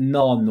en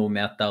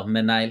nanometer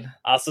med negl.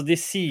 Altså, de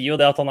sier jo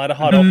det at han her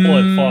Harald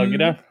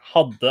Hårfagre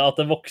hadde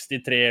at det vokste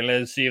i 3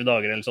 eller 7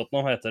 dager eller sånt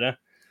nå, heter det.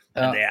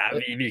 Men det er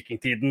i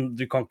vikingtiden.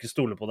 Du kan ikke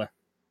stole på det.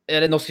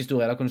 Er det norsk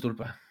historie? Da kan du stole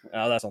på det.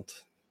 Ja, det er sant.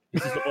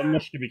 Hvis det står på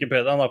norske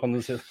Wikipedia, da kan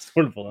du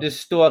stole på det. Det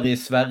står i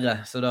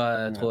Sverre, så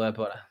da tror jeg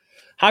på det.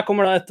 Her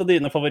kommer da et av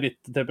dine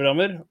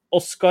favoritt-TV-programmer.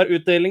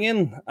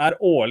 Oscar-utdelingen er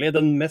årlig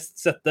den mest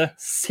sette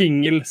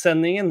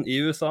singelsendingen i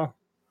USA.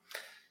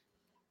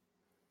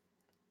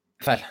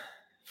 Feil.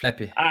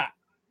 Fleipi.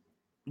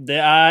 Det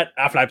er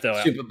fleip, det også,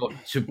 ja. Superbowl.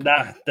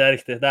 Det er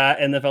riktig. Det er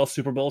NFL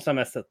Superbowl som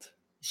er mest sett.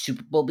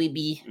 Superbowl,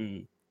 baby.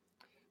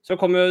 Så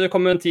det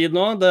kommer en tid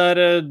nå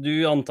der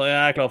du antar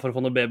jeg er klar for å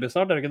få noe baby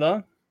snart, er det ikke da?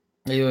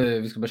 Jo,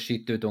 vi skal bare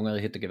skyte ut unger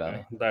i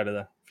hyttegeværet. Det er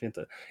det. Fint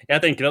det.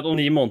 Jeg tenker at om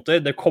 9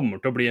 måneder, det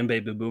kommer til å bli en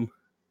babyboom.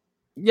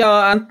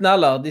 Ja, enten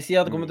eller. De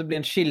sier at det kommer til å bli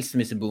en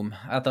skilsmisseboom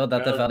etter at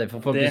dette er ferdig,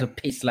 for folk blir så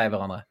pisslei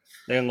hverandre.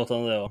 Det kan godt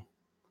hende det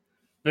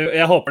også.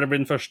 Jeg håper det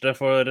blir den første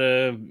for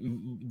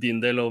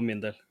din del og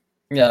min del.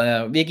 Ja,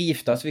 vi er ikke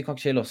gifta, så vi kan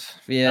ikke skille oss.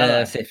 Vi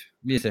er safe.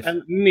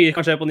 Men mye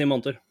kan skje på 9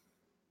 måneder.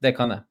 Det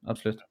kan det,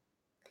 absolutt.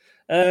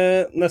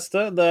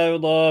 Neste, det er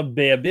jo da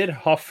babyer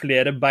har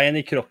flere bein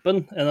i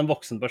kroppen enn en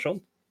voksen person.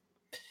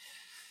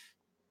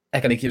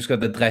 Jeg kan ikke huske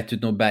at det dreit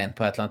ut noen bein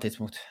på et eller annet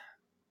tidspunkt.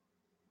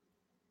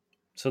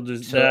 Så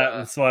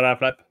svaret er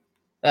fleip?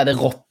 Ja, det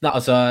råtner.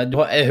 Altså,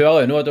 jeg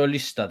hører jo nå at du har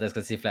lyst til at jeg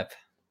skal si fleip.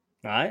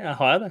 Nei,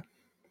 har jeg det?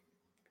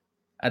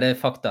 Er det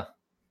fakta?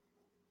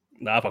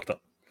 Det er fakta.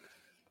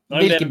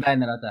 Hvilke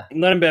bein er dette?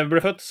 Når en baby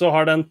blir født, så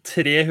har den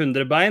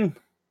 300 bein.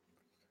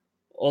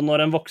 Og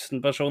når en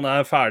voksen person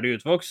er ferdig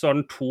utvokst, så har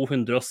den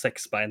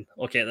 206 bein.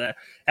 Ok, jeg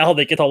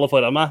hadde ikke tallet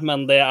foran meg,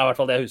 men det er i hvert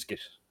fall det jeg husker.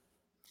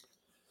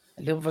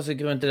 Jeg lurer på hva som er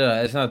grunnen til det.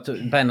 Er det sånn at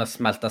beina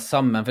smelter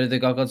sammen? For det er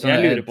ikke akkurat sånn,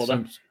 jeg lurer på det.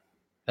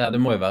 Ja,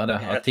 det må jo være det.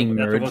 At ting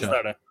merger. Jeg tror faktisk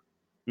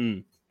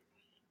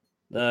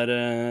det er det.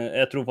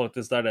 Jeg tror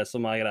faktisk det er det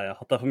som er greia.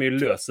 At det er for mye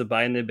løse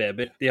bein i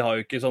babyer. De har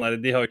jo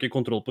ikke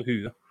kontroll på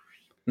huet.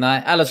 Nei,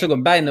 ellers så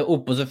går beinet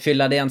opp, og så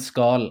fyller det igjen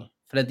skallen.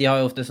 For de har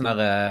jo ofte sånn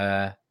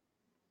der...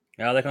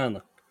 Ja, det kan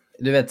hende.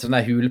 Du vet, sånn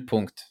der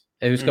hulpunkt.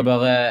 Jeg husker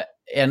bare...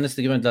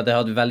 Eneste grunn til at jeg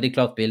har et veldig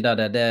klart bilde av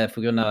det, det er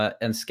for grunn av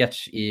en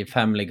sketsj i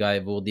Family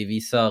Guy hvor de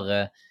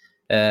viser...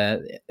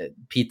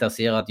 Peter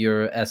sier at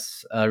you're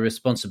as a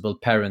responsible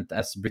parent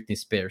as Britney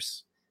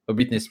Spears. Og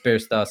Britney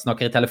Spears da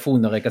snakker i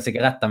telefonen og røyker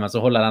sigaretter mens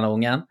hun holder denne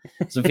ungen.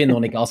 Så finner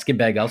hun ikke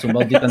askebeger, så hun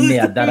bare dytter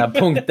ned det der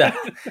punktet.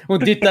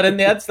 Hun dytter det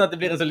ned sånn at det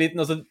blir så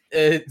liten, og så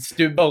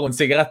stubber hun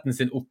sigaretten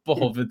sin oppå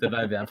hovedet til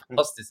babyen.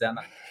 Fantastisk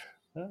scene.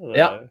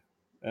 Ja.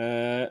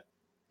 Det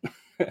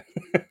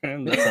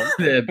er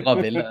sant. Det er bra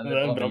bilde. Det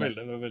er bra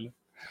bilde.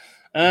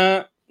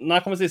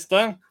 Nå kommer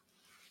siste.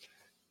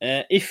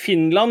 I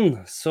Finland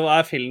så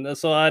er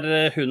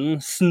hunden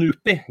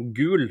Snoopy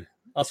gul.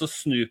 Altså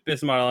Snoopy,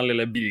 som er den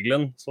lille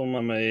beaglen som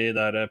er med i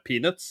der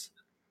Peanuts.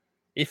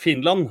 I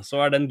Finland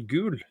så er den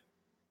gul.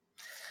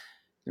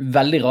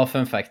 Veldig rar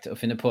fun fact å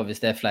finne på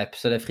hvis det er fleip,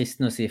 så det er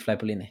fristende å si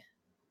Fleipolini.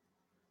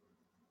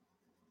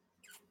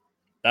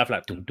 Det er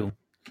fleip.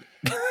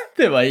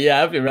 Det var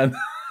jævlig random.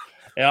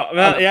 Ja,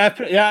 men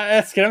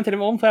jeg skrev den til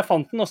og med om, for jeg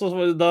fant den, og så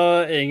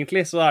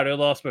egentlig så er det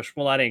jo da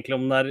spørsmålet er egentlig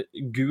om den er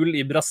gul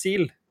i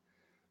Brasil.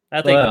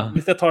 Jeg tenker,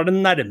 hvis jeg tar det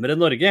nærmere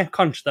Norge,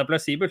 kanskje det er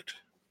plausibelt.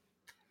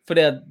 For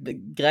det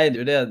greier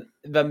jo det,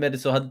 hvem er det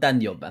som har den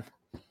jobben?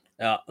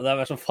 Ja, det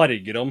er sånn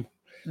farger om.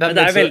 Men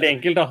det er veldig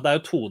enkelt da, det er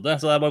jo 2D,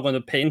 så det er bare å gå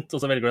inn og paint, og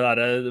så velger du det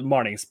der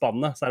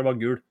malingsspannet, så er det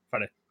bare gul,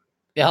 ferdig.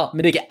 Ja,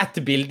 men det er ikke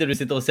ett bilde du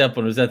sitter og ser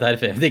på når du ser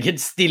tegnefilm. Det er ikke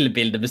et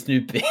stillbilde med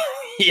Snoopy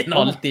i en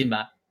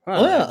halvtime.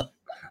 Åja.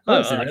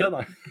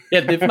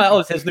 Helt nytt for meg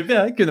å se Snoopy,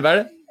 ja, kunne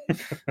være det.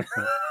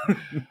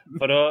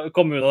 For å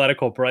komme ut av den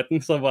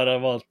copyrighten, så bare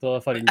valgte å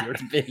farge gul.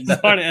 Så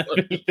er det et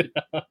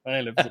bilde.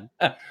 Hele episoden.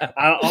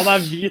 Han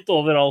er hvit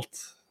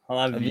overalt.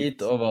 Han er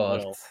hvit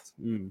overalt.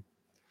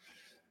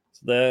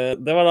 Så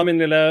det var da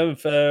min lille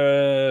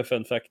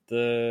fun fact,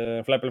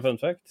 fleip eller fun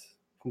fact.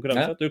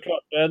 Konkurranse.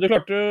 Ja. Du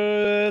klarte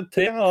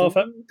 3 av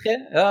 5. 3?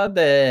 Ja,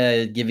 det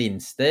er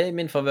gevinst. Det er i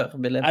min favør.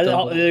 Nei,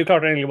 du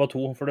klarte egentlig bare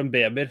 2. For den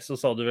babyer så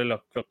sa du vel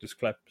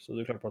faktisk fleip, så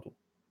du klarte bare 2.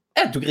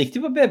 Jeg tok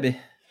riktig på baby.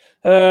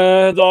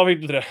 Da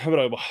fikk du 3.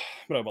 Bra jobba.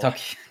 Takk.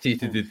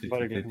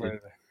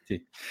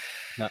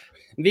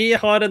 Vi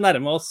har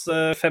nærmet oss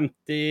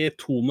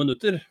 52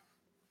 minutter.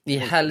 I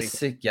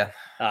helsike.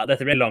 Ja,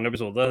 dette blir en lang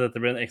episode.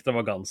 Dette blir en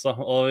ekstravaganza.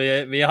 Og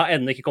vi har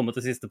ennå ikke kommet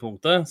til siste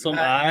punktet, som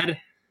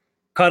er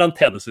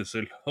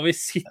karantenesyssel. Og vi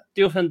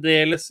sitter jo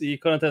fremdeles i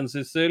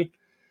karantenesyssel.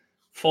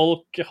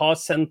 Folk har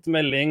sendt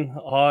melding,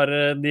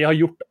 de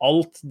har gjort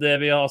alt det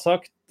vi har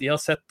sagt. De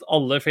har sett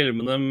alle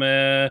filmene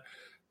med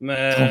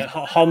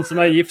han som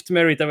er gift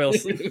med Rita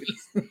Wilson.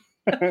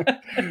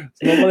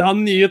 Så nå må de ha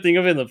nye ting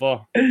å finne på.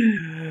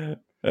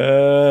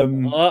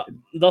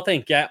 Og da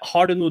tenker jeg,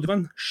 har du noe du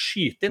kan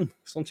skyte inn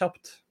sånn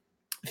kjapt?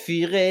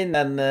 Fyre inn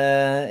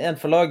en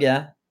for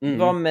laget.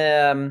 Hva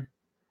med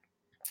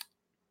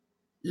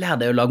lær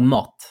deg å lage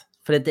mat?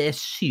 For det er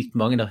sykt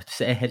mange der ute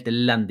som er helt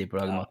elendig på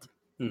å lage mat.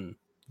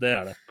 det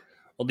er det.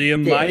 Og det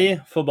gjør meg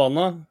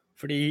forbanna,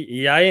 fordi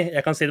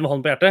jeg kan si det med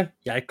hånden på hjertet,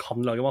 jeg kan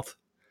lage mat.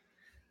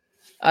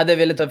 Ja, det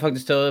vil jeg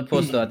faktisk tørre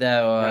påstå at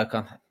jeg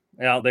kan.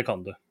 Ja, det kan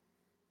du.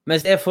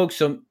 Mens det er folk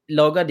som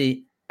lager de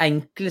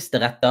enkleste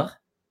retter,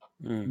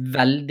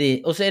 veldig,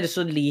 og så er det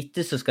så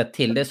lite som skal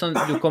til. Det er sånn,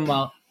 du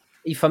kommer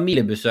i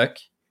familiebesøk,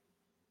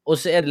 og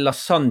så er det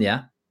lasagne,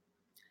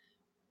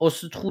 og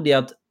så tror de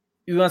at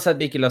uansett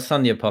hvilken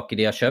lasagnepakke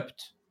de har kjøpt,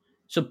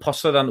 så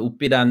passer den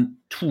oppi den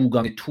 2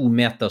 ganger 2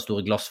 meter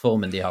store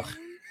glassformen de har.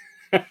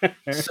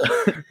 Så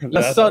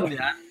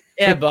lasagne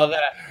er bare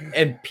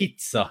en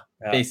pizza,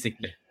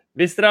 basically.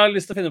 Hvis dere har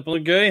lyst til å finne på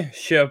noe gøy,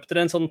 kjøp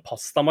dere en sånn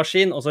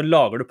pastamaskin, og så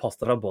lager du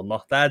pasta fra bånda.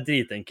 Det er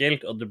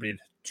dritenkelt, og det blir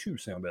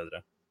 1000 ganger bedre.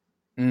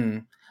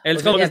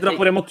 Ellers kan dere dra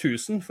på Rema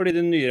 1000, fordi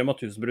de nye Rema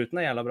 1000-brutene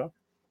er jævla bra.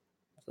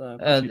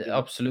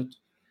 Absolutt.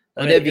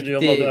 Og det er viktig.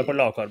 Du er på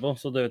lavkarbo,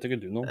 så det vet ikke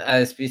du noe. Jeg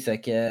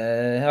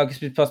har ikke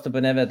spist pasta på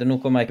en evighet, og nå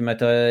kommer jeg ikke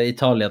meg til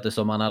Italia til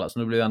sommeren heller, så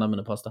nå blir det enda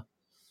mindre pasta.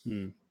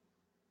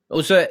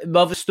 Og så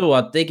bare forstå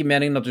at det er ikke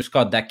meningen at du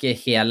skal dekke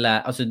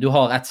hele, altså du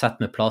har et sett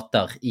med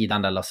plater i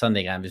den der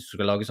lasagne-greien hvis du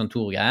skal lage sånn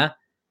Toro-greie,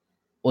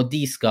 og de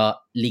skal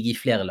ligge i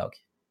flere lag.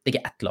 Det er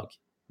ikke ett lag.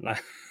 Nei.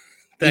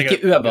 Ikke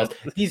øverst.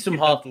 De som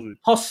har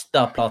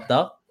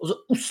pastaplater, og så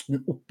osten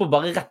oppå,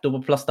 bare rett oppå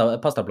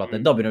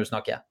pastaplatene, da begynner du å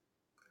snakke.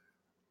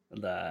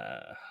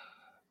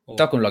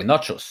 Da kan du lage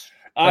nachos.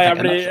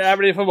 Jeg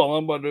blir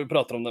forbannet bare du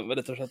prater om dem,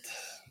 rett og slett.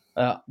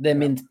 Ja, det er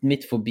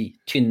mitt forbi.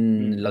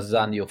 Tynn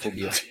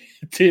lasagne-fobi.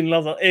 Tynn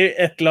lasagne.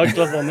 Ett lag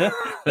lasagne.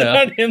 Det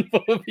er din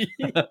forbi.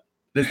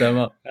 Det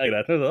stemmer. Det er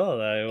greit med det, da.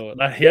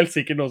 Det er helt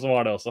sikkert noen som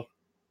har det også.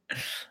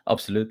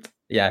 Absolutt.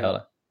 Jeg har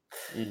det.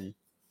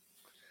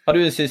 Har du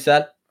det,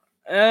 Syssel?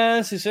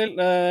 Syssel,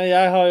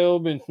 jeg har jo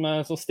begynt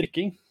med sånn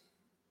strikking.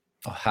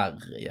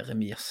 Herre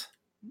Jeremias.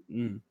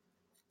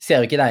 Ser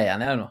jo ikke deg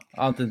igjen, jeg nå,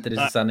 annet enn til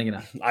disse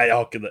sendingene. Nei, jeg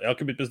har ikke det. Jeg har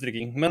ikke begynt med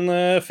strikking. Men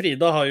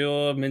Frida har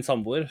jo min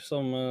samboer,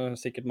 som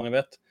sikkert mange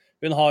vet.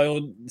 Hun har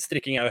jo,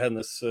 strikking er jo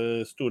hennes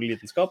store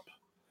lidenskap.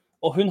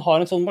 Og hun har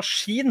en sånn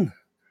maskin,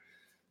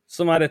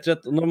 som er rett og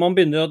slett, når man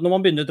begynner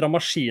å dra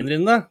maskiner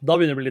inn det, da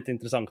begynner det å bli litt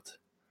interessant.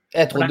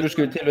 Jeg trodde du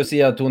skulle til å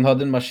si at hun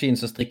hadde en maskin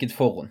som strikket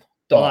for henne.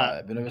 Da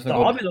begynner vi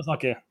å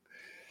snakke.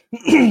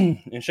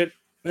 Unnskyld.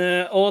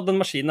 Og den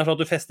maskinen er sånn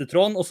at du fester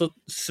tråden, og så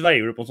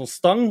sveier du på en sånn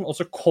stang, og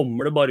så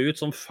kommer det bare ut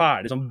sånn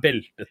ferdig sånn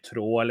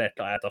beltetråd eller et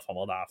eller annet. Jeg vet ikke faen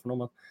hva det er for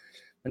noe,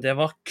 men det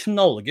var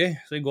knallgøy.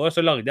 Så i går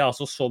så lagde jeg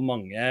altså så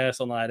mange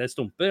sånne her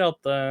stumper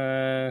at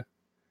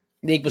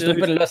det gikk på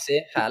stumpen løs i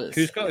hels.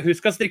 Hun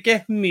skal strikke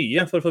mye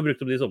for å få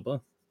brukt opp de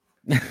stumpene.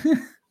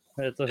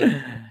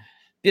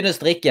 Begynne å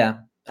strikke.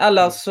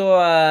 Ellers så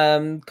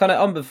kan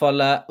jeg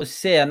anbefale å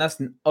se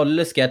nesten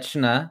alle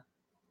sketsjene,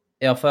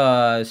 i hvert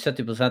fall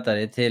 70% av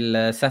de, til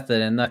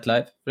Saturday Night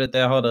Live. For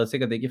det har dere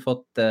sikkert ikke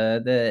fått,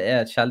 det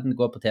er et sjeldent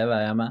gå på TV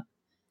hjemme.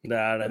 Det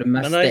er det. Det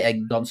meste er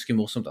ganske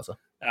morsomt, altså.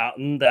 Ja,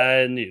 det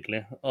er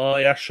nydelig.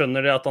 Og jeg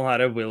skjønner det at han her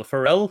er Will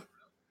Ferrell.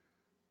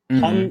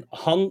 Han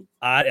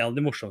er en av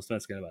de morsomste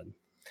menneskene i verden.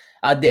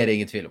 Ja, det er det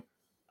ingen tvil om.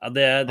 Ja,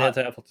 det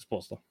tør jeg faktisk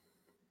påstå.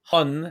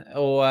 Han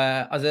og,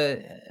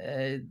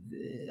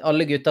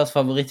 alle gutters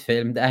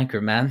favorittfilm, The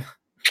Anchorman.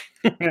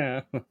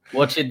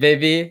 Watch it,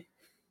 baby.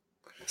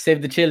 Save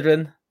the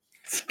children.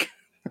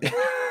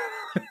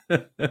 Det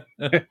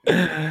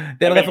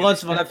er en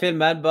referanse fra den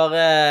filmen.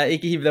 Bare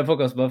ikke hiv den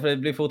podcast på, for det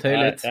blir fort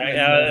høylytt.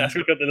 Jeg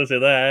skulle ikke til å si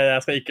det.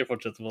 Jeg skal ikke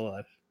fortsette på det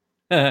her.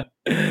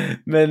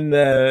 Men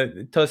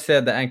ta og se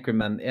The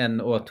Anchorman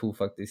 1 og 2,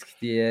 faktisk.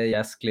 De er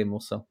jæsklig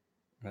morsomme.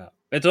 Ja.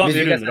 Vet du hva?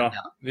 Vi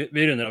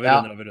runder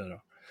av.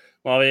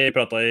 Nå har vi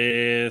pratet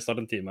i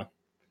snart en time.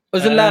 Og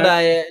så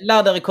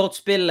lær dere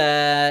kortspille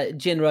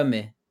Gin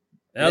Rummy.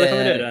 Ja, det kan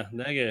dere gjøre.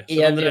 Det er gøy.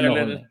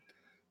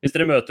 Hvis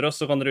dere møter oss,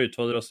 så kan dere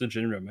utfordre oss til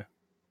Gin Rummy.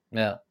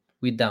 Ja,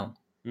 we down.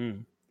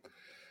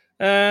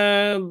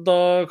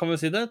 Da kan vi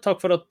si det.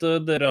 Takk for at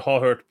dere har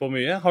hørt på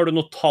mye. Har du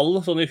noe tall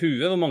sånn i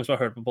huet, hvor mange som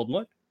har hørt på podden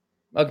vår?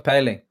 Har ikke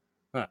peiling.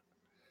 Nei.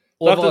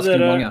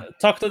 Overraskende mange.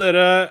 Takk til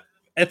dere.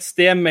 Et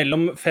sted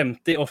mellom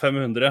 50 og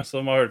 500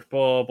 som har hørt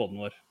på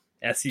podden vår.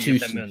 Jeg sier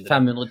 500.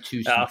 500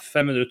 000. Ja,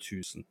 500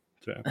 000,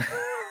 tror jeg.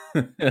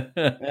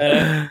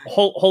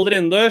 Hold dere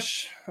innendørs,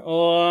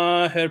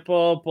 og hør på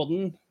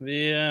podden.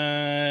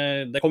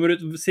 Det kommer ut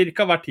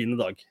cirka hver 10.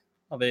 dag,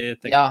 har vi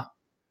tenkt. Ja.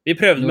 Vi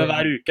prøvde med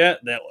hver uke.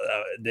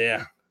 Det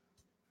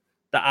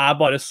er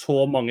bare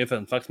så mange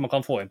fun facts man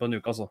kan få inn på en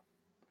uke, altså.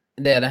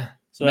 Det er det.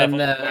 Men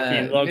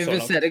vi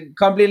vil se, det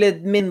kan bli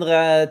litt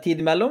mindre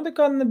tid imellom. Det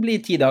kan bli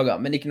 10 dager,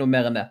 men ikke noe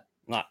mer enn det.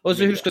 Og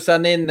så husk å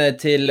sende inn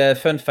til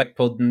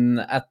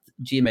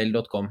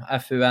funfactpodden@gmail.com.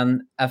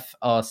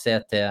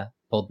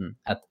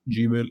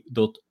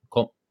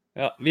 funfactpodden@gmail.com.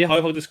 Ja, vi har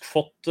jo faktisk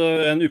fått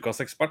en ukas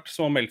ekspert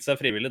som har meldt seg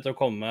frivillig til å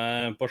komme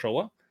på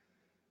showet.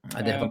 Ja,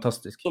 det er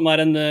fantastisk. Som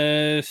er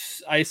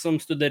ei som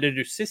studerer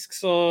russisk,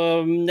 så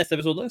neste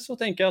episode så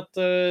tenker jeg at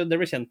det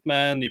blir kjent med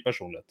en ny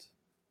personlighet.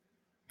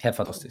 Helt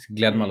fantastisk.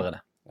 Gleder meg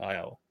allerede. Ja,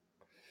 ja.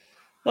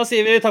 Da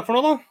sier vi takk for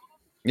nå, da.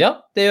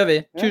 Ja, det gjør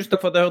vi. Tusen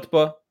takk for at dere hørte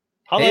på.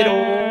 Ha det!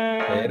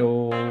 Hei då!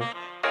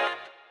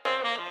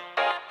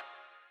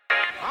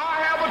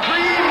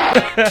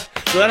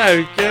 Det der jo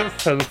ikke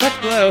fun fact,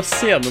 det jo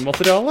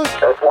scenemateriale.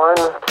 That's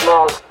one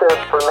small step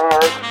for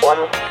man,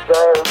 one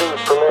giant leap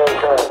for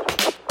mankind.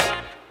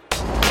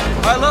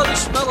 I love the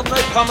smell of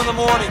napalm in the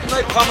morning.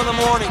 Napalm in the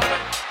morning.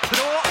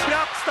 Brå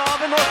trakk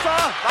staven også.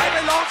 Nei,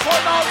 det langt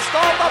foran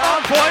staven.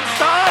 Han på en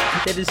stav.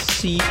 Det det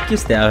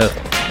sykeste jeg har hørt.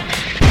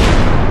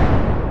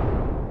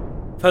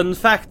 Fun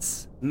facts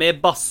med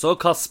Basse og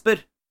Kasper.